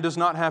 man does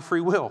not have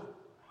free will.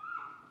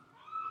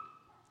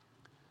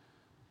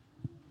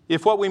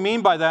 If what we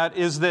mean by that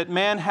is that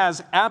man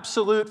has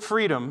absolute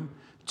freedom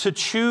to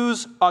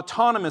choose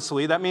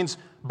autonomously, that means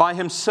by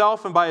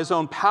himself and by his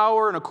own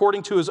power and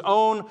according to his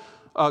own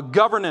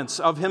governance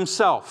of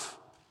himself.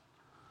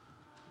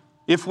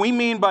 If we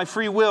mean by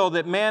free will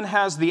that man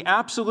has the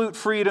absolute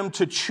freedom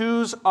to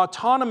choose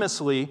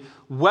autonomously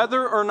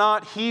whether or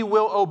not he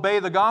will obey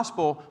the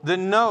gospel,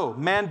 then no,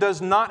 man does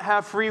not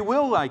have free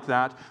will like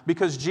that,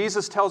 because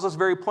Jesus tells us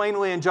very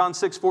plainly in John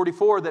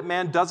 6:44 that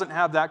man doesn't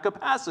have that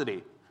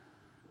capacity.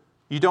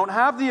 You don't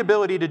have the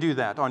ability to do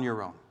that on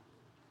your own.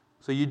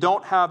 So you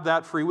don't have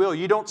that free will.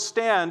 You don't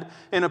stand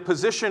in a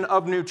position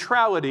of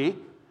neutrality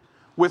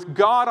with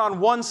God on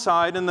one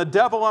side and the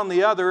devil on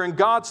the other, and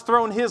God's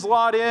thrown His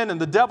lot in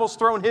and the devil's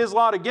thrown his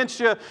lot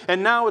against you,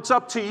 and now it's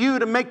up to you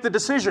to make the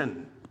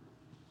decision.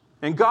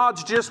 And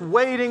God's just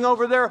waiting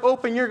over there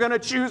hoping you're going to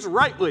choose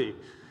rightly.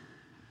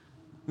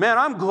 Man,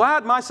 I'm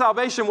glad my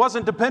salvation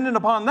wasn't dependent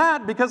upon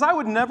that, because I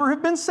would never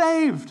have been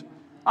saved.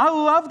 I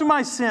loved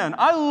my sin.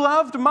 I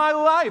loved my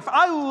life.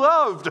 I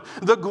loved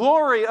the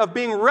glory of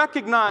being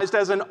recognized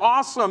as an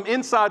awesome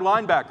inside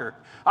linebacker.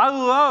 I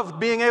loved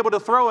being able to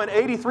throw an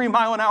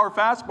 83-mile-an-hour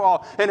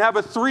fastball and have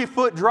a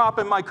 3-foot drop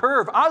in my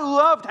curve. I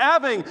loved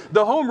having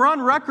the home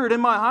run record in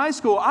my high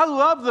school. I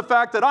loved the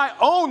fact that I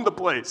owned the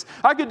place.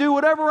 I could do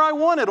whatever I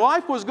wanted.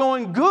 Life was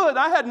going good.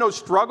 I had no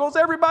struggles.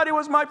 Everybody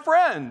was my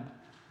friend.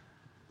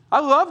 I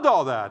loved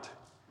all that.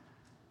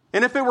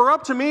 And if it were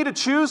up to me to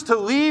choose to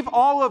leave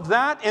all of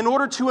that in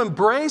order to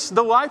embrace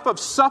the life of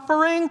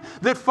suffering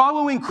that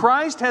following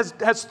Christ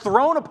has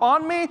thrown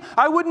upon me,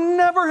 I would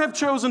never have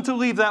chosen to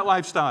leave that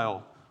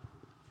lifestyle.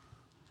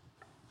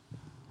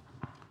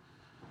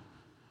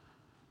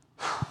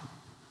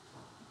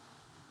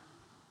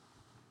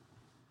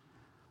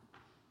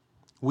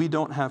 We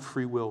don't have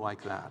free will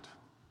like that.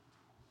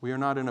 We are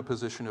not in a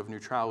position of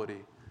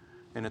neutrality,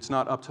 and it's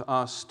not up to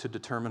us to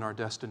determine our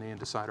destiny and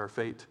decide our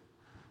fate,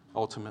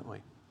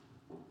 ultimately.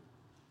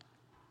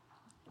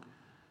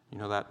 You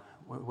know that,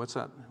 what's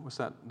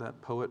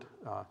that poet,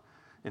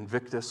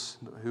 Invictus,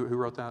 who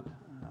wrote that?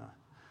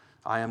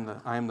 I am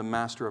the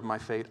master of my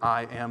fate.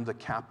 I am the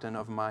captain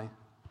of my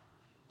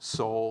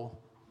soul.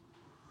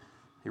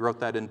 He wrote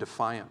that in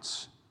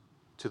defiance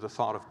to the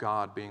thought of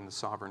God being the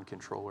sovereign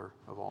controller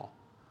of all.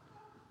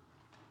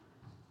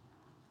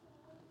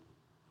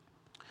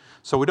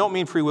 So we don't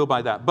mean free will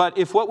by that. But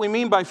if what we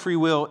mean by free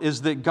will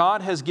is that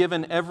God has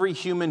given every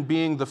human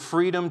being the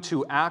freedom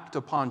to act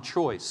upon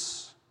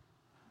choice,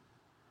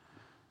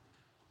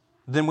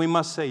 then we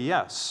must say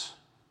yes.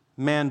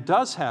 Man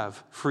does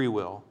have free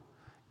will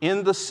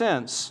in the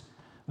sense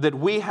that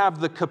we have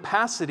the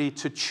capacity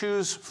to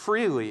choose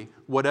freely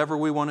whatever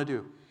we want to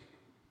do.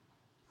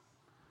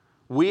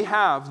 We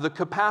have the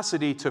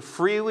capacity to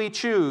freely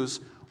choose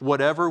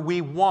whatever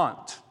we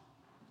want.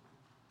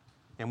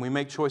 And we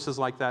make choices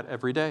like that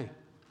every day.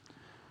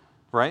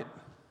 Right?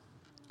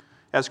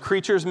 As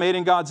creatures made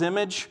in God's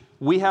image,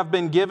 we have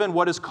been given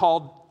what is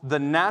called the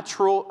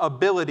natural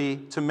ability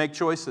to make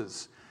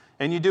choices.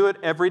 And you do it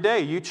every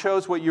day. You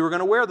chose what you were going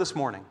to wear this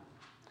morning.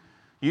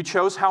 You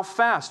chose how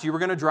fast you were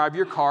going to drive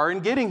your car in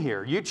getting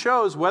here. You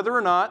chose whether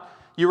or not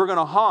you were going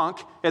to honk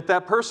at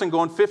that person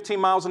going 15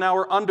 miles an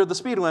hour under the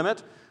speed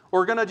limit,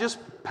 or going to just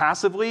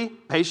passively,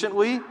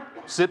 patiently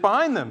sit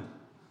behind them.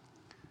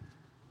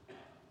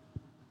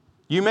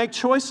 You make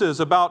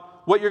choices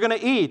about what you're going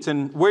to eat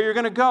and where you're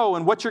going to go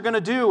and what you're going to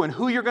do and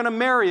who you're going to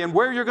marry and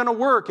where you're going to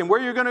work and where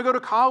you're going to go to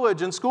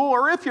college and school,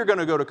 or if you're going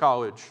to go to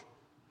college.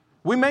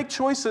 We make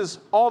choices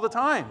all the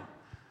time.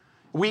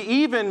 We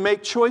even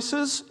make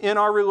choices in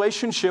our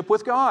relationship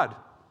with God.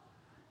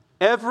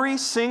 Every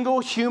single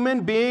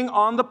human being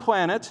on the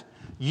planet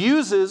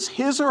uses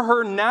his or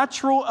her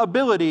natural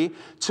ability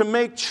to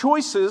make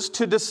choices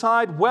to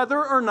decide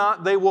whether or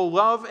not they will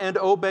love and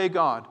obey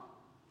God.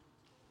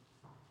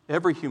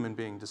 Every human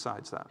being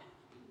decides that.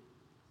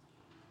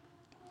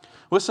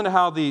 Listen to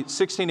how the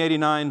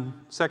 1689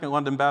 Second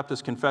London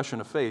Baptist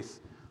Confession of Faith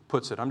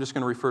puts it. I'm just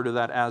going to refer to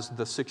that as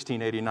the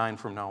 1689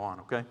 from now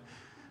on, okay,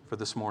 for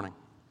this morning.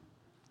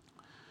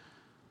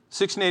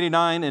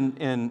 1689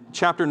 in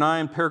chapter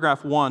 9,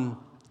 paragraph 1,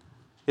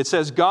 it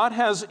says, God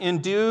has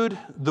endued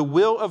the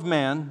will of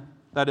man,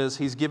 that is,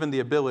 He's given the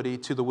ability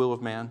to the will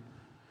of man.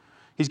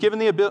 He's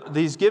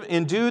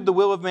endued the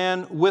will of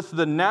man with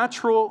the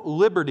natural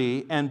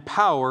liberty and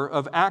power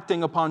of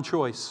acting upon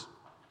choice.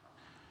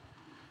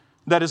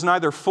 That is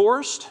neither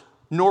forced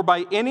nor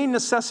by any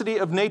necessity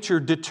of nature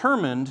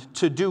determined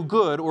to do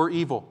good or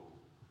evil.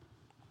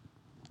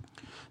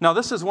 Now,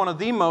 this is one of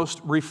the most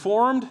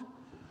reformed,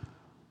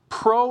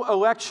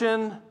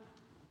 pro-election,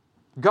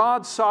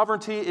 God's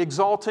sovereignty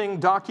exalting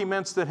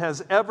documents that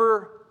has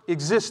ever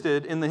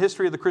existed in the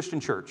history of the Christian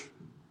church.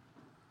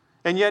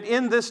 And yet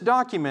in this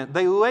document,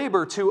 they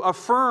labor to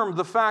affirm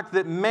the fact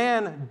that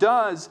man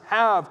does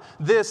have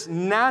this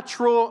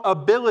natural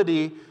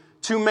ability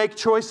to make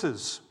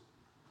choices.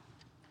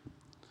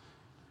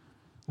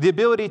 The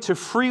ability to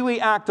freely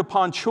act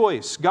upon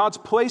choice. God's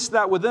placed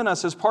that within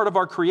us as part of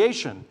our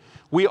creation.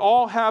 We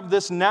all have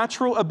this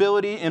natural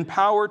ability and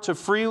power to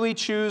freely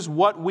choose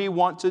what we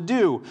want to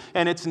do.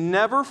 And it's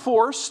never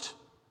forced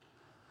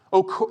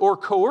or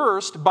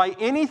coerced by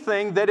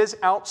anything that is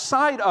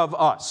outside of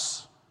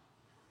us.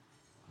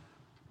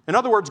 In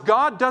other words,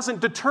 God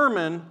doesn't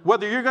determine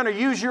whether you're going to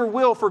use your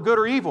will for good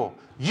or evil.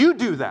 You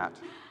do that.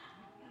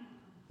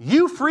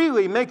 You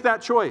freely make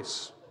that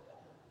choice.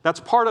 That's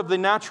part of the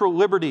natural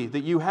liberty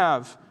that you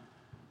have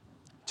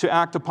to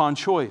act upon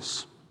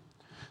choice.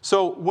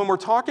 So when we're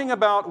talking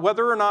about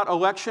whether or not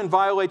election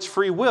violates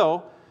free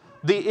will,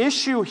 the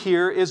issue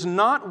here is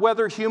not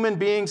whether human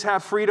beings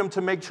have freedom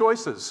to make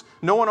choices.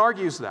 No one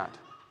argues that.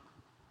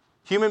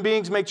 Human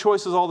beings make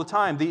choices all the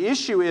time. The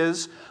issue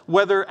is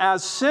whether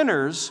as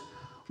sinners,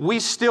 we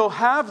still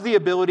have the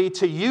ability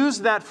to use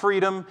that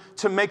freedom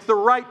to make the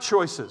right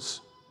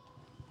choices.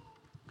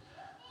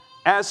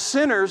 As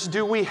sinners,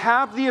 do we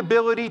have the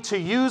ability to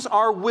use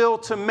our will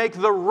to make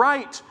the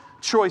right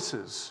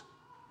choices?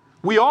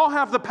 We all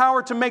have the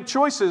power to make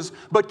choices,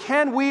 but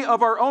can we,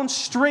 of our own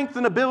strength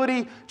and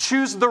ability,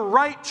 choose the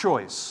right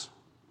choice?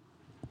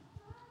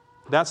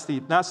 That's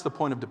the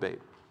point of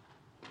debate.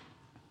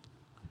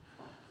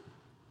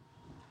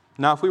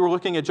 Now, if we were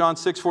looking at John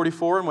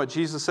 6:44 and what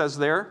Jesus says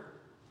there,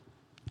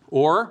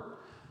 or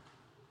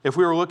if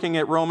we were looking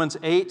at Romans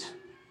 8,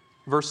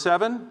 verse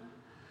 7,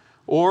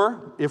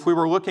 or if we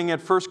were looking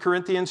at 1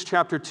 Corinthians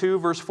chapter 2,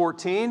 verse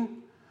 14,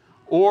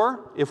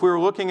 or if we were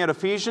looking at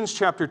Ephesians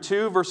chapter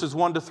 2, verses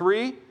 1 to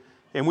 3,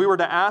 and we were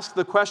to ask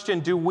the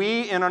question, do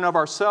we in and of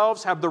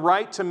ourselves have the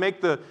right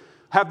to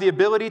have the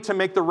ability to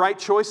make the right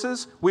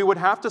choices? We would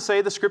have to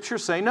say the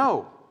Scriptures say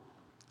no.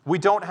 We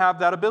don't have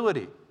that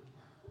ability.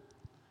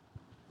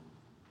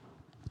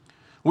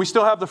 We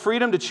still have the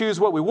freedom to choose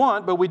what we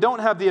want, but we don't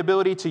have the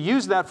ability to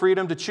use that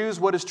freedom to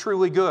choose what is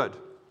truly good.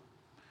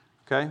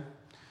 Okay?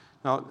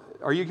 Now,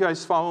 are you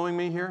guys following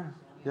me here?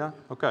 Yeah?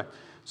 Okay.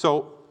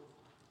 So,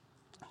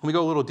 let me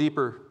go a little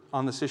deeper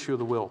on this issue of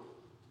the will.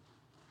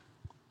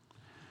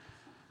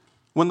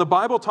 When the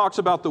Bible talks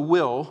about the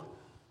will,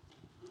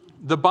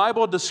 the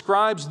Bible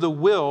describes the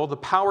will, the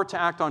power to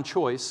act on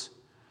choice,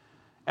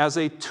 as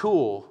a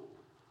tool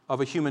of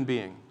a human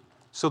being.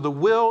 So the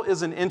will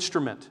is an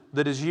instrument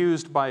that is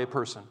used by a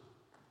person.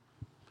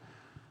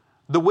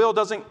 The will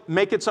doesn't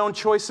make its own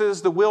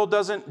choices. The will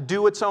doesn't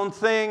do its own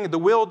thing. The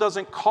will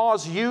doesn't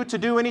cause you to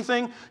do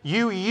anything.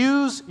 You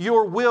use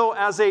your will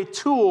as a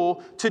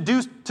tool to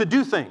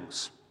do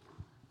things.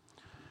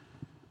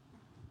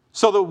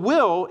 So the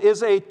will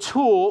is a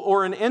tool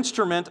or an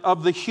instrument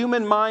of the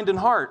human mind and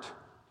heart.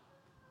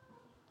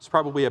 It's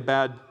probably a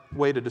bad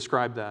way to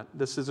describe that.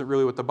 This isn't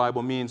really what the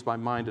Bible means by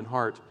mind and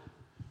heart.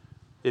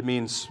 It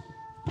means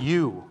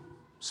you,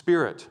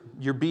 spirit,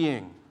 your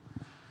being.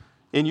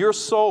 In your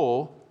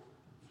soul,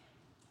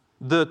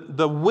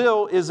 the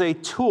will is a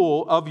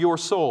tool of your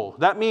soul.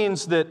 That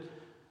means that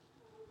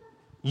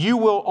you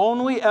will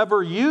only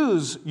ever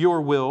use your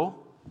will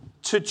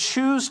to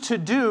choose to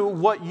do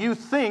what you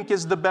think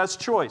is the best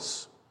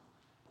choice.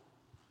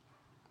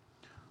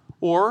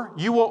 Or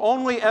you will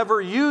only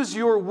ever use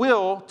your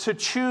will to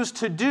choose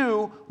to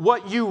do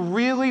what you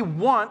really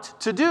want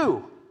to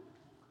do.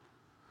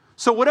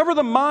 So whatever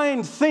the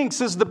mind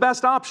thinks is the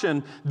best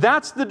option,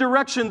 that's the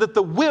direction that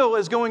the will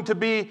is going to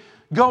be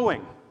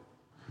going.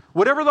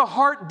 Whatever the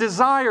heart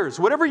desires,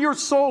 whatever your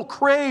soul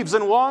craves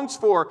and longs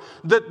for,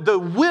 the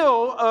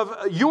will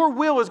of your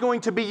will is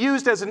going to be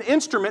used as an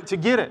instrument to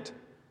get it.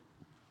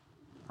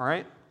 All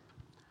right?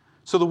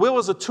 So the will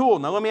is a tool.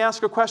 Now let me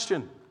ask a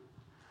question.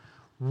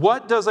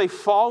 What does a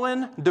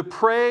fallen,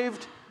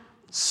 depraved,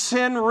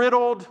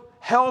 sin-riddled,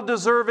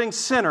 hell-deserving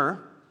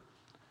sinner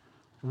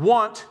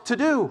want to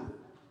do?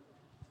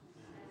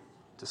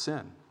 To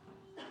sin.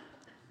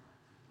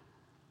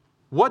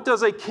 What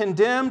does a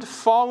condemned,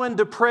 fallen,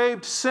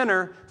 depraved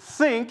sinner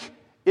think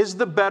is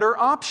the better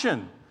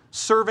option?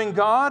 Serving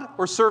God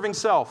or serving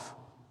self?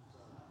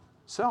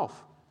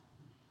 Self.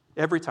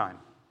 Every time.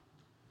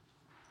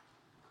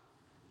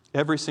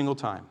 Every single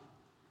time.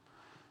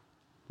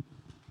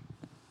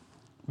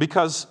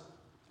 Because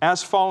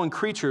as fallen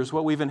creatures,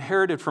 what we've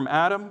inherited from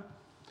Adam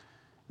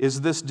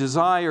is this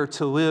desire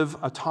to live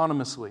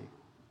autonomously,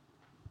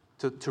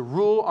 to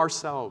rule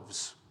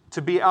ourselves,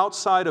 to be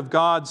outside of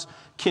God's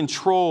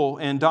control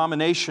and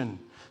domination,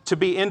 to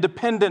be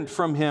independent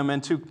from Him,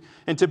 and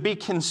to be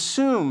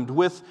consumed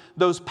with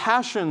those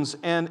passions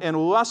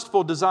and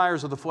lustful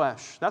desires of the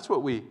flesh. That's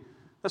what we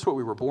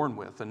were born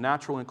with, a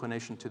natural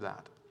inclination to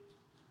that.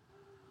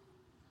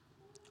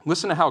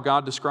 Listen to how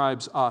God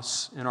describes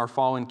us in our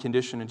fallen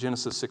condition in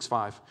Genesis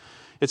 6:5.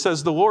 It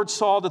says, "The Lord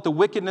saw that the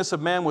wickedness of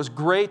man was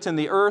great in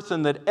the earth,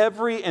 and that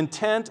every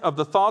intent of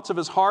the thoughts of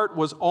his heart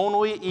was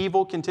only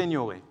evil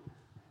continually."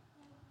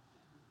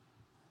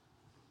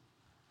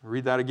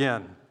 Read that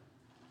again.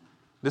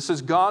 This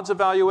is God's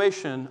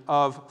evaluation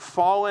of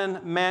fallen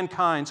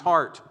mankind's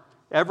heart.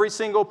 Every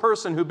single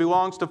person who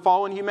belongs to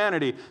fallen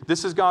humanity,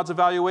 this is God's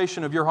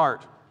evaluation of your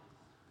heart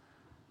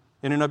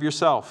in and of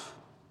yourself.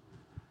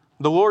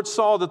 The Lord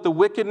saw that the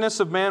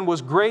wickedness of man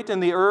was great in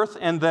the earth,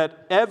 and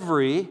that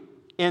every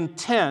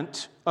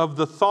intent of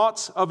the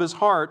thoughts of his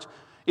heart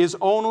is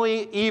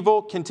only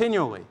evil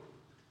continually.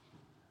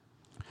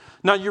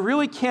 Now, you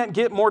really can't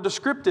get more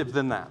descriptive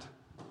than that.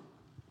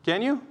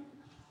 Can you?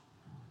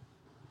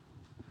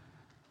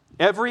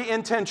 Every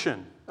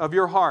intention of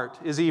your heart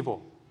is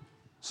evil.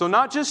 So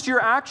not just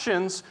your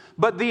actions,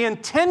 but the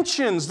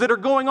intentions that are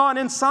going on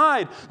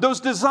inside, those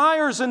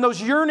desires and those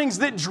yearnings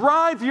that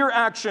drive your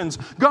actions.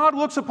 God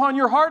looks upon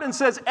your heart and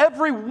says,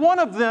 every one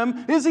of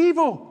them is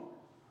evil.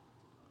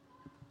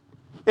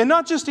 And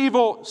not just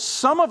evil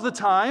some of the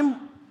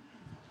time,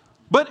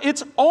 but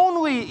it's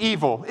only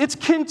evil. It's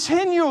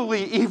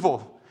continually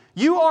evil.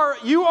 You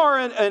are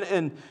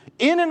an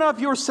in and of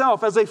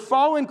yourself, as a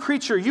fallen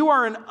creature, you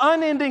are an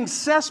unending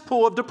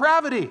cesspool of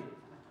depravity.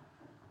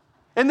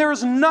 And there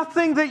is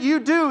nothing that you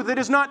do that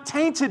is not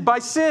tainted by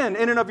sin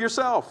in and of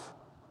yourself.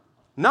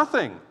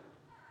 Nothing.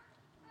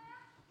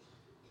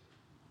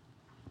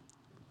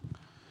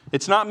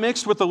 It's not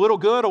mixed with the little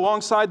good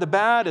alongside the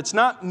bad. It's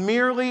not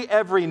merely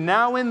every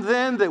now and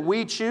then that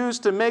we choose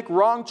to make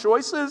wrong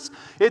choices.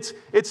 It's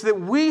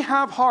that we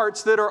have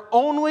hearts that are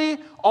only,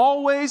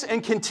 always,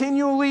 and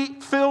continually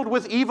filled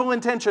with evil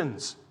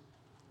intentions.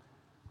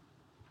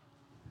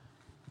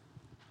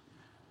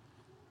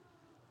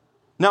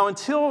 Now,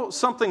 until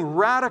something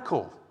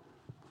radical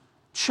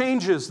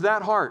changes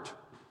that heart,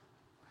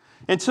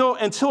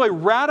 until a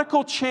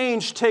radical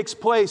change takes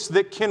place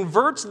that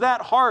converts that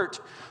heart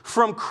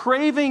from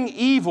craving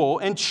evil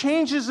and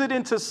changes it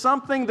into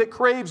something that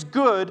craves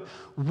good,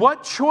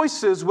 what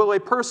choices will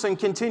a person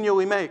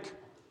continually make?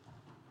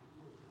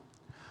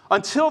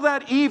 Until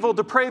that evil,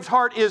 depraved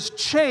heart is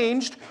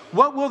changed,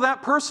 what will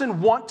that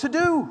person want to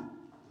do?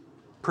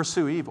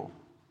 Pursue evil.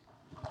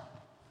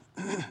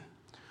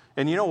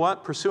 And you know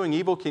what? Pursuing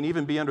evil can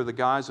even be under the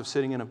guise of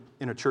sitting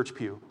in a church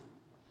pew.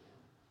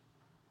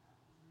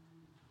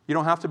 You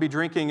don't have to be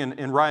drinking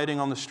and rioting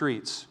on the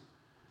streets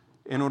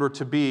in order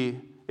to be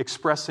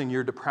expressing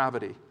your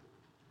depravity.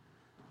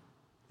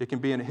 It can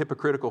be in a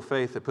hypocritical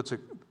faith that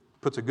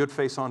puts a good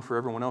face on for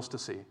everyone else to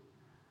see,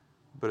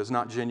 but is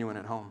not genuine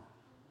at home,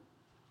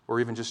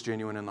 or even just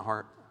genuine in the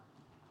heart.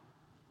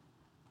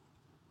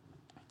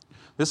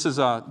 This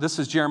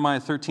is Jeremiah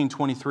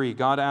 13:23.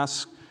 God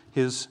asks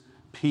His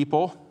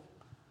people,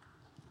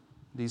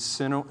 these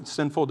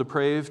sinful,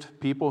 depraved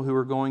people who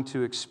are going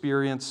to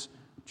experience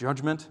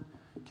judgment,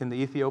 can the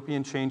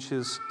Ethiopian change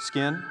his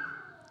skin?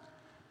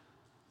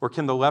 Or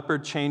can the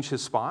leopard change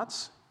his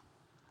spots?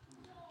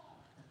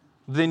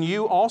 Then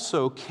you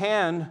also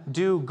can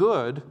do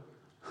good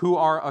who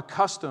are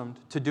accustomed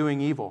to doing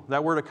evil.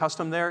 That word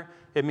accustomed there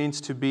it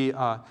means to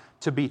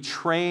be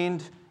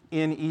trained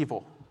in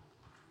evil.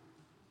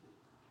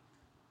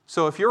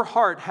 So if your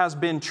heart has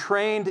been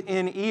trained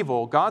in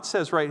evil, God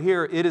says right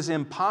here, it is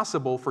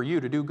impossible for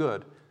you to do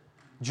good.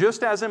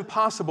 Just as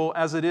impossible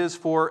as it is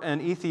for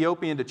an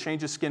Ethiopian to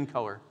change his skin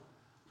color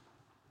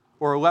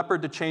or a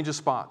leopard to change his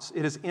spots.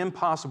 It is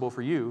impossible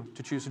for you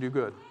to choose to do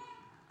good.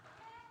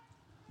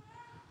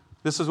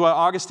 This is what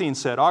Augustine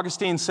said.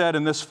 Augustine said,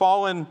 in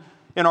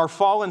our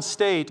fallen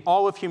state,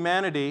 all of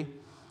humanity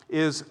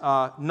is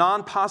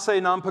non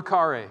passe, non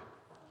peccare.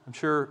 I'm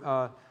sure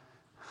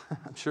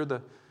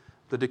the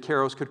De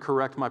Caros could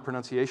correct my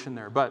pronunciation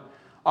there. But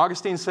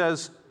Augustine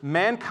says,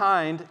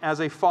 mankind as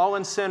a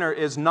fallen sinner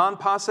is non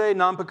passe,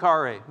 non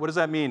peccare. What does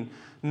that mean?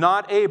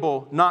 Not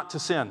able not to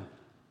sin.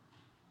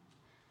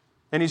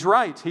 And he's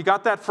right. He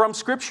got that from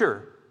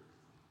Scripture.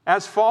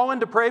 As fallen,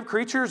 depraved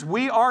creatures,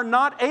 we are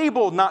not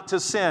able not to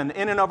sin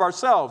in and of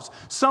ourselves.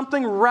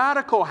 Something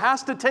radical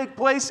has to take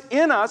place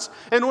in us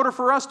in order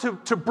for us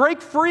to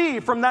break free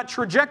from that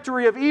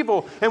trajectory of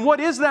evil. And what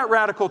is that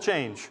radical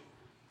change?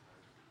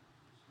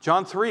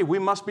 John 3, we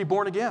must be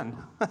born again.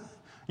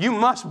 You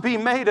must be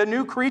made a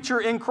new creature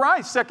in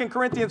Christ, 2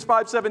 Corinthians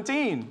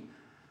 5:17.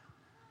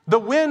 The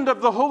wind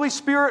of the Holy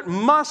Spirit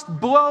must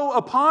blow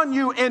upon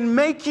you and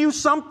make you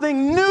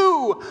something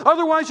new.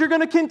 Otherwise, you're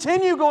going to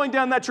continue going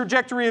down that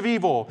trajectory of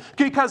evil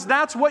because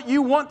that's what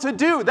you want to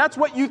do. That's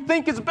what you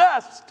think is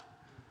best.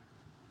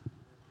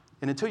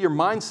 And until your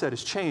mindset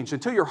is changed,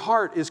 until your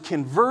heart is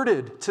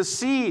converted to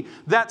see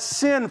that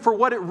sin for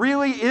what it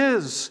really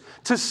is,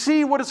 to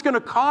see what it's going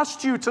to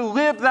cost you to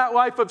live that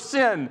life of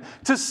sin,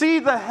 to see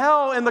the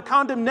hell and the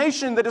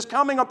condemnation that is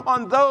coming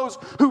upon those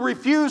who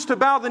refuse to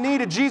bow the knee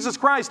to Jesus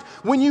Christ,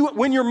 when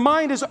your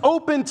mind is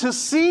open to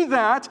see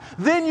that,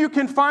 then you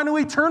can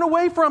finally turn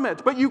away from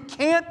it. But you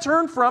can't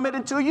turn from it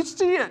until you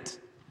see it.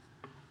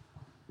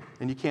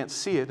 And you can't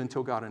see it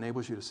until God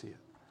enables you to see it.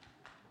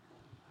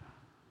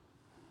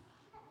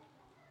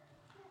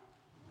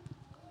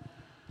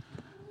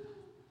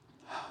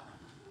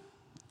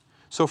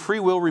 So free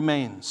will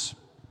remains.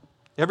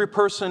 Every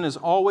person is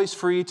always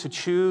free to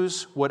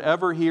choose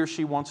whatever he or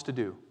she wants to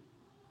do.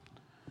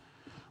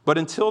 But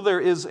until there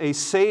is a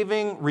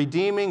saving,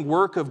 redeeming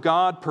work of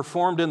God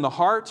performed in the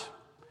heart,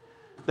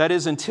 that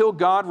is, until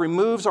God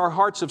removes our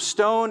hearts of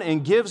stone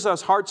and gives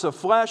us hearts of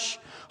flesh,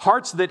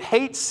 hearts that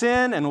hate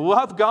sin and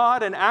love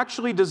God and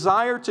actually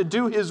desire to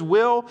do His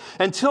will,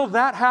 until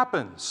that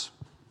happens,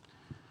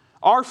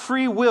 our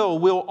free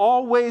will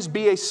always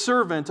be a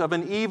servant of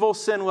an evil,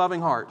 sin-loving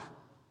heart.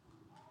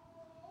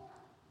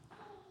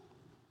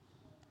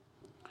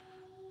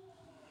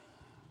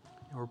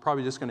 We're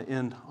probably just going to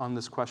end on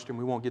this question.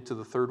 We won't get to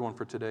the third one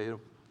for today. I'll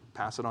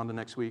pass it on to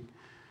next week.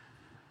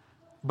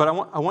 But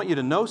I want you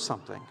to know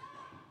something.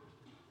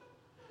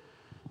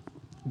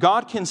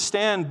 God can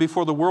stand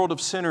before the world of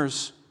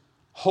sinners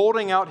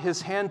holding out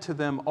His hand to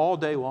them all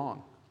day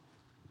long,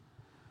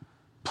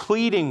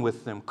 pleading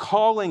with them,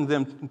 calling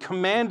them,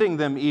 commanding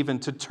them even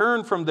to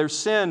turn from their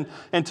sin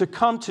and to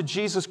come to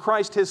Jesus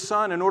Christ, His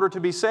Son, in order to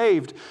be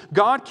saved.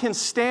 God can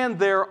stand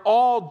there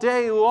all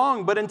day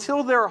long, but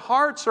until their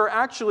hearts are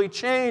actually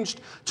changed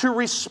to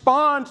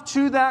respond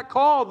to that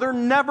call, they're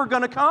never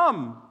going to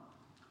come.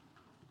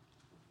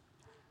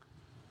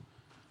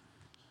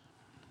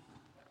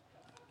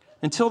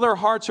 Until their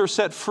hearts are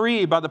set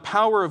free by the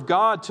power of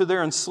God to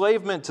their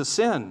enslavement to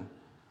sin,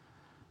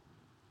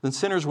 then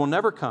sinners will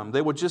never come.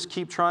 They will just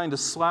keep trying to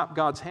slap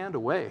God's hand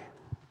away.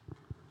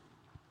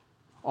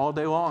 All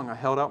day long, I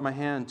held out my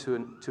hand to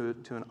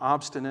an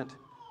obstinate,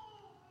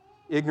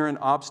 ignorant,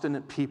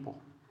 obstinate people.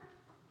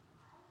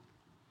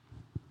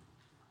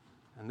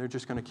 And they're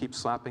just going to keep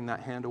slapping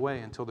that hand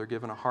away until they're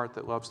given a heart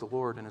that loves the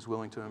Lord and is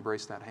willing to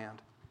embrace that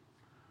hand.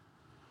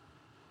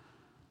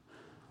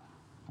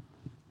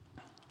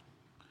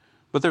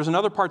 But there's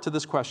another part to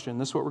this question.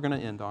 This is what we're going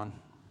to end on.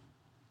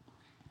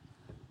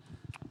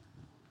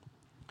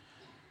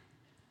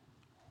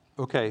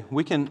 Okay,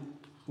 we can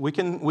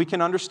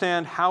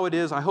understand how it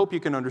is, I hope you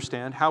can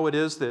understand how it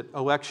is that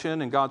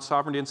election and God's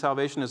sovereignty and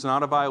salvation is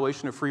not a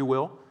violation of free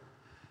will,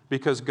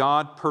 because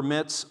God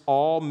permits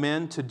all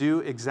men to do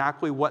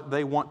exactly what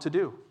they want to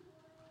do.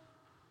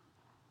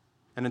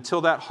 And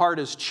until that heart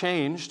is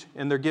changed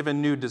and they're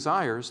given new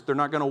desires, they're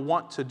not going to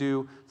want to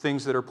do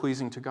things that are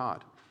pleasing to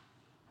God.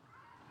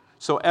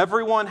 So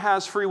everyone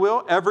has free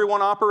will,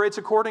 everyone operates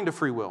according to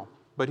free will.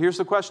 But here's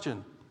the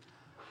question.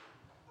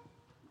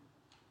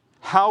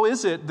 How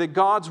is it that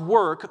God's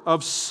work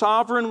of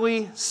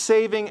sovereignly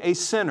saving a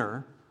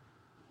sinner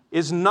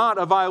is not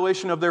a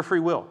violation of their free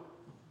will?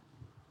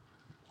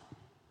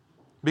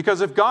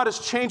 Because if God is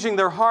changing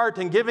their heart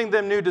and giving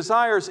them new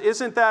desires,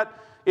 isn't that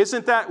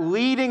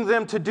leading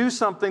them to do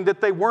something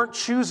that they weren't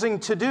choosing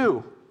to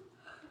do?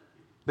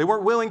 They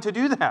weren't willing to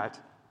do that.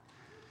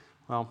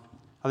 Well,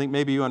 I think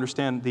maybe you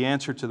understand the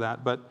answer to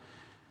that, but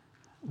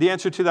the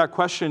answer to that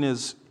question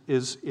is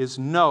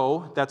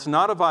no, that's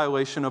not a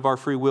violation of our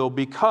free will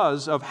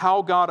because of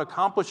how God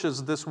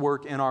accomplishes this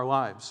work in our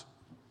lives.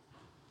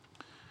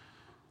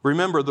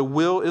 Remember, the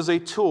will is a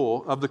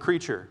tool of the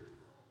creature.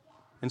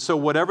 And so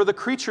whatever the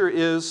creature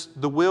is,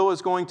 the will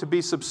is going to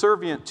be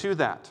subservient to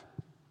that.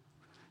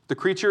 The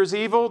creature is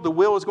evil, the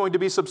will is going to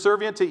be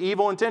subservient to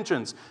evil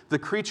intentions. The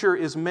creature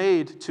is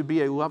made to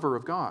be a lover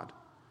of God.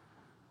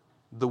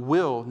 The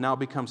will now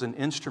becomes an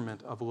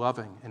instrument of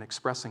loving and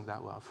expressing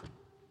that love.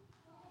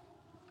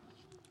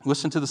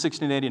 Listen to the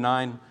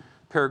 1689,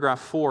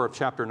 paragraph 4 of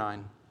chapter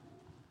 9.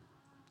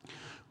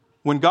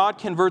 When God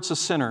converts a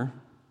sinner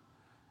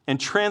and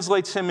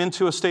translates him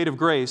into a state of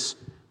grace,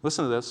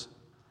 listen to this,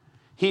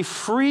 He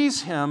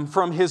frees him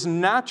from his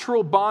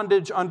natural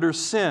bondage under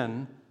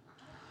sin,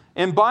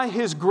 and by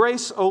His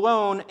grace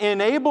alone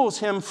enables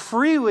him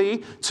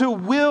freely to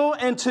will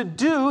and to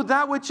do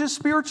that which is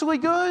spiritually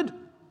good.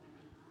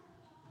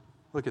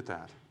 Look at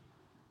that.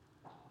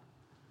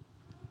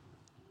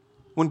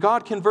 When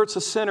God converts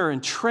a sinner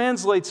and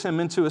translates him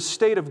into a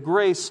state of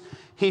grace,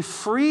 He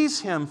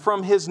frees him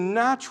from his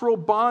natural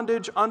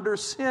bondage under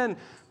sin.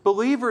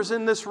 Believers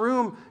in this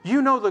room,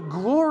 you know the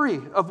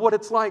glory of what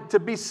it's like to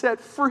be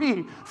set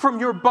free from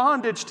your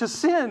bondage to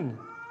sin.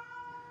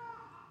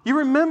 You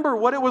remember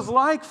what it was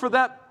like for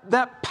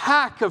that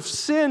pack of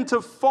sin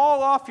to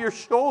fall off your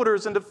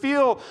shoulders and to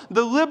feel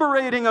the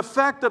liberating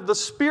effect of the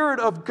Spirit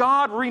of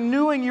God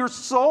renewing your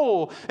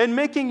soul and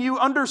making you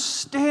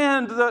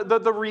understand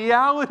the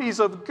realities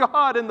of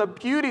God and the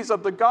beauties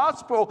of the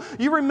gospel.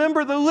 You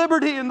remember the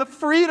liberty and the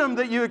freedom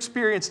that you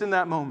experienced in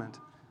that moment.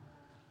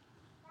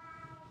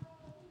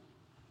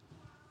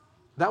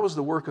 That was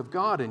the work of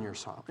God in your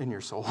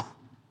soul.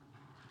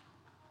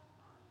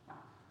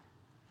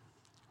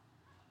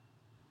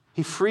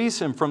 He frees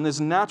him from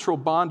this natural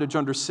bondage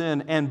under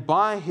sin, and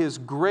by His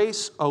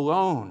grace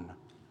alone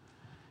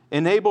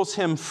enables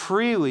him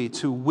freely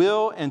to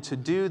will and to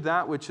do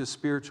that which is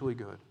spiritually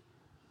good.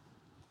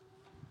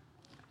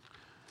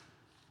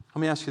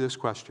 Let me ask you this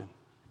question.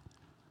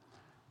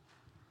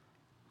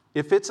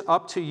 If it's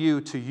up to you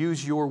to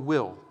use your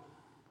will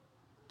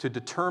to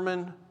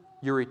determine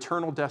your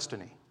eternal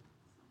destiny,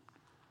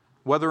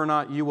 whether or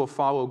not you will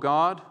follow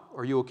God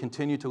or you will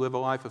continue to live a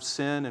life of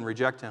sin and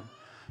reject Him,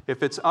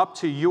 if it's up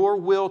to your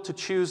will to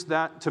choose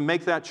that, to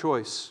make that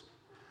choice,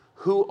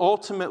 who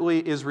ultimately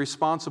is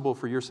responsible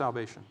for your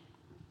salvation?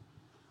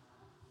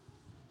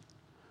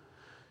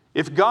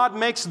 If God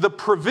makes the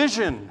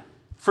provision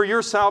for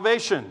your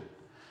salvation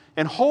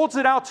and holds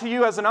it out to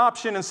you as an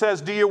option and says,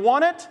 "Do you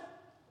want it?"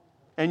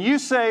 and you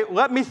say,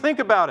 "Let me think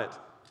about it."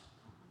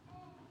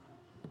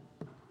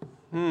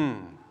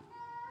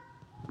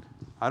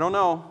 I don't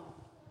know.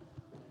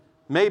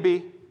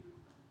 Maybe.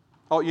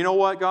 Oh, you know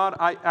what, God?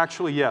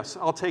 Yes,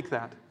 I'll take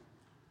that.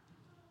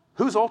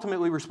 Who's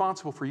ultimately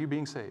responsible for you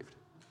being saved?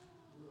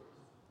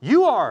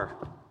 You are.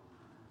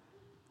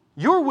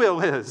 Your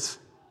will is.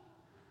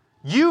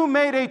 You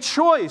made a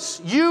choice.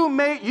 You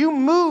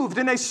moved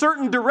in a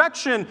certain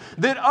direction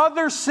that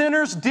other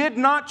sinners did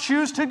not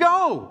choose to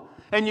go.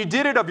 And you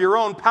did it of your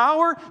own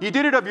power. You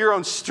did it of your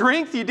own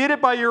strength. You did it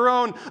by your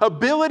own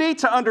ability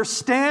to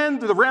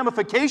understand the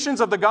ramifications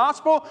of the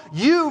gospel.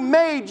 You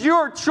made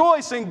your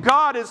choice, and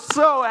God is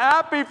so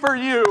happy for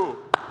you.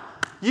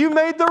 You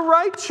made the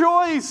right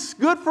choice.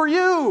 Good for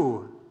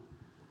you.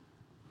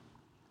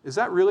 Is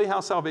that really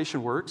how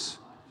salvation works?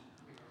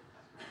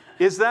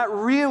 Is that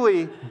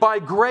really by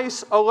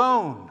grace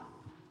alone?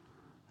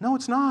 No,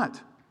 it's not.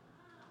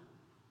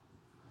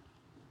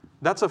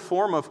 That's a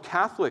form of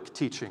Catholic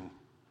teaching.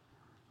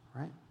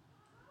 Right?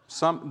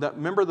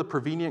 Remember the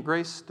prevenient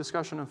grace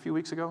discussion a few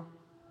weeks ago?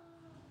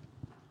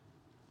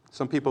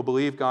 Some people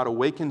believe God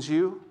awakens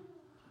you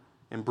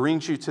and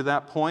brings you to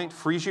that point,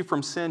 frees you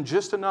from sin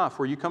just enough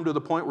where you come to the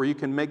point where you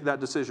can make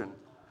that decision.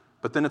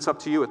 But then it's up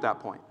to you at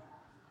that point.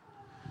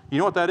 You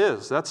know what that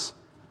is? That's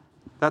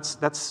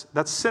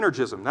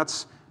synergism.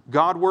 That's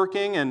God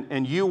working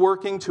and you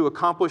working to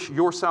accomplish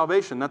your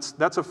salvation.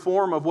 That's a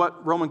form of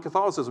what Roman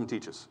Catholicism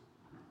teaches.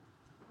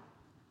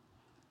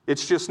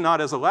 It's just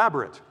not as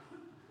elaborate.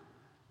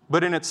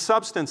 But in its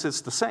substance,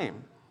 it's the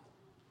same.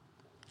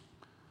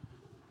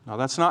 Now,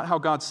 that's not how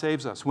God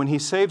saves us. When He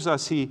saves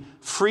us, He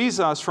frees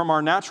us from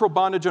our natural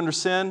bondage under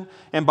sin,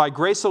 and by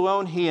grace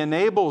alone, He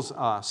enables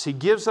us. He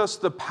gives us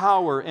the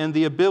power and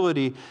the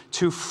ability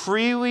to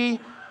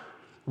freely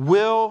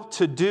will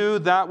to do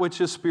that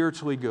which is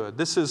spiritually good.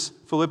 This is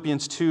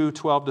Philippians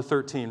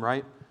 2:12-13,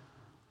 right?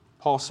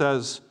 Paul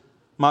says,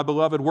 "My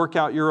beloved, work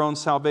out your own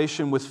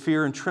salvation with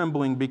fear and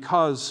trembling,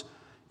 because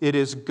it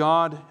is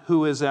God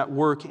who is at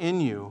work in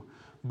you,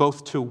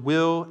 both to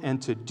will and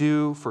to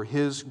do for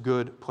His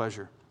good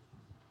pleasure."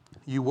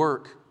 You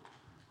work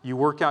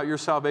out your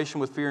salvation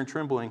with fear and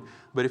trembling,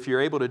 but if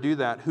you're able to do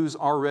that, who's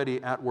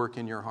already at work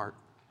in your heart?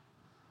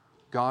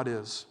 God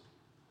is.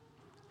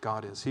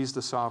 God is. He's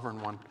the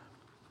sovereign one.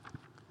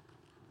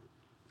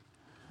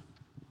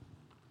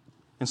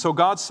 And so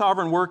God's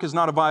sovereign work is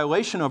not a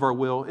violation of our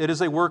will. It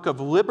is a work of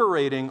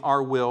liberating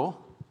our will,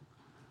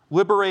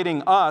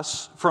 liberating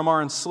us from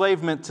our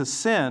enslavement to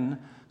sin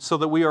so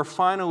that we are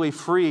finally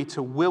free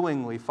to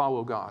willingly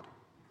follow God.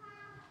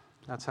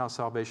 That's how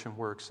salvation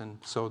works. And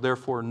so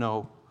therefore,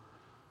 no.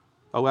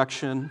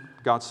 Election,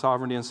 God's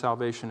sovereignty and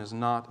salvation is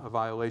not a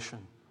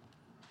violation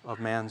of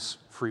man's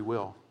free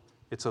will.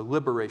 It's a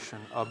liberation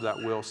of that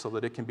will so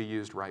that it can be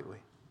used rightly.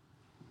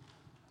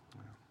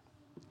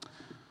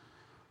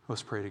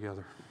 Let's pray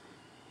together.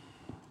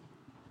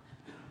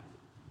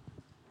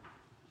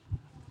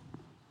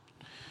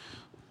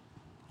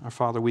 Our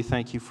Father, we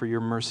thank you for your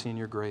mercy and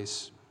your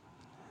grace.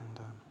 And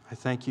I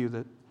thank you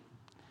that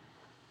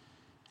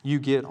you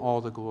get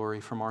all the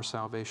glory from our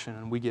salvation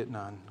and we get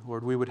none.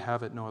 Lord, we would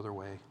have it no other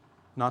way.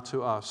 Not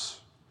to us,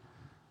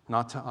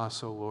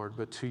 O Lord,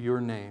 but to your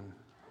name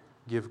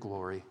give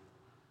glory.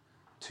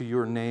 To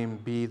your name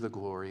be the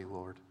glory,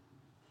 Lord.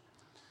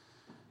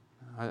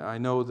 I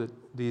know that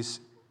this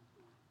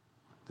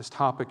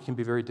topic can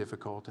be very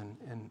difficult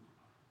and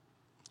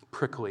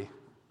prickly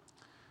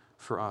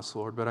for us,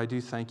 Lord, but I do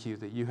thank you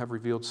that you have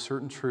revealed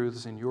certain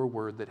truths in your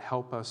word that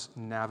help us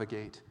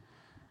navigate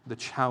the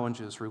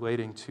challenges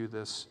relating to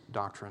this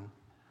doctrine.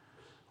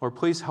 Lord,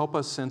 please help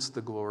us sense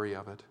the glory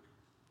of it.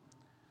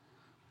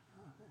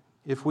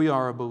 If we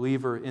are a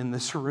believer in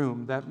this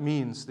room, that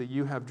means that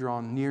you have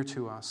drawn near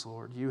to us,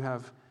 Lord. You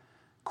have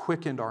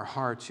quickened our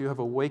hearts. You have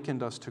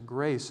awakened us to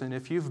grace. And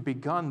if you've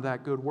begun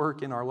that good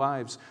work in our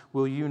lives,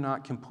 will you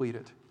not complete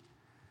it?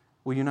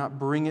 Will you not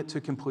bring it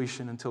to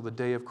completion until the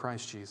day of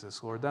Christ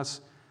Jesus, Lord?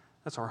 That's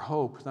our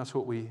hope. That's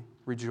what we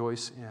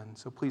rejoice in.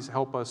 So please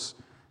help us,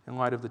 in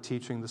light of the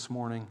teaching this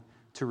morning,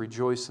 to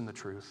rejoice in the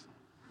truth.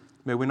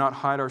 May we not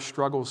hide our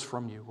struggles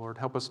from you, Lord.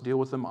 Help us deal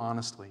with them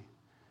honestly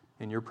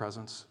in your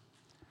presence.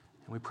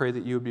 And we pray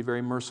that you would be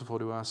very merciful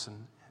to us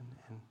and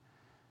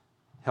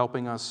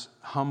helping us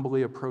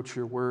humbly approach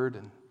your word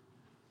and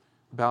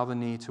bow the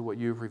knee to what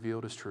you have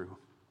revealed as true.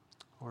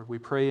 Lord, we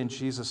pray in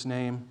Jesus'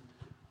 name.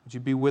 Would you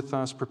be with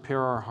us,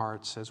 prepare our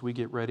hearts as we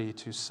get ready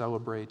to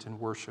celebrate and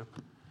worship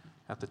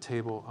at the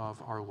table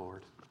of our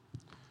Lord.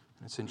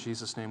 And it's in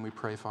Jesus' name we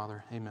pray,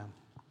 Father. Amen.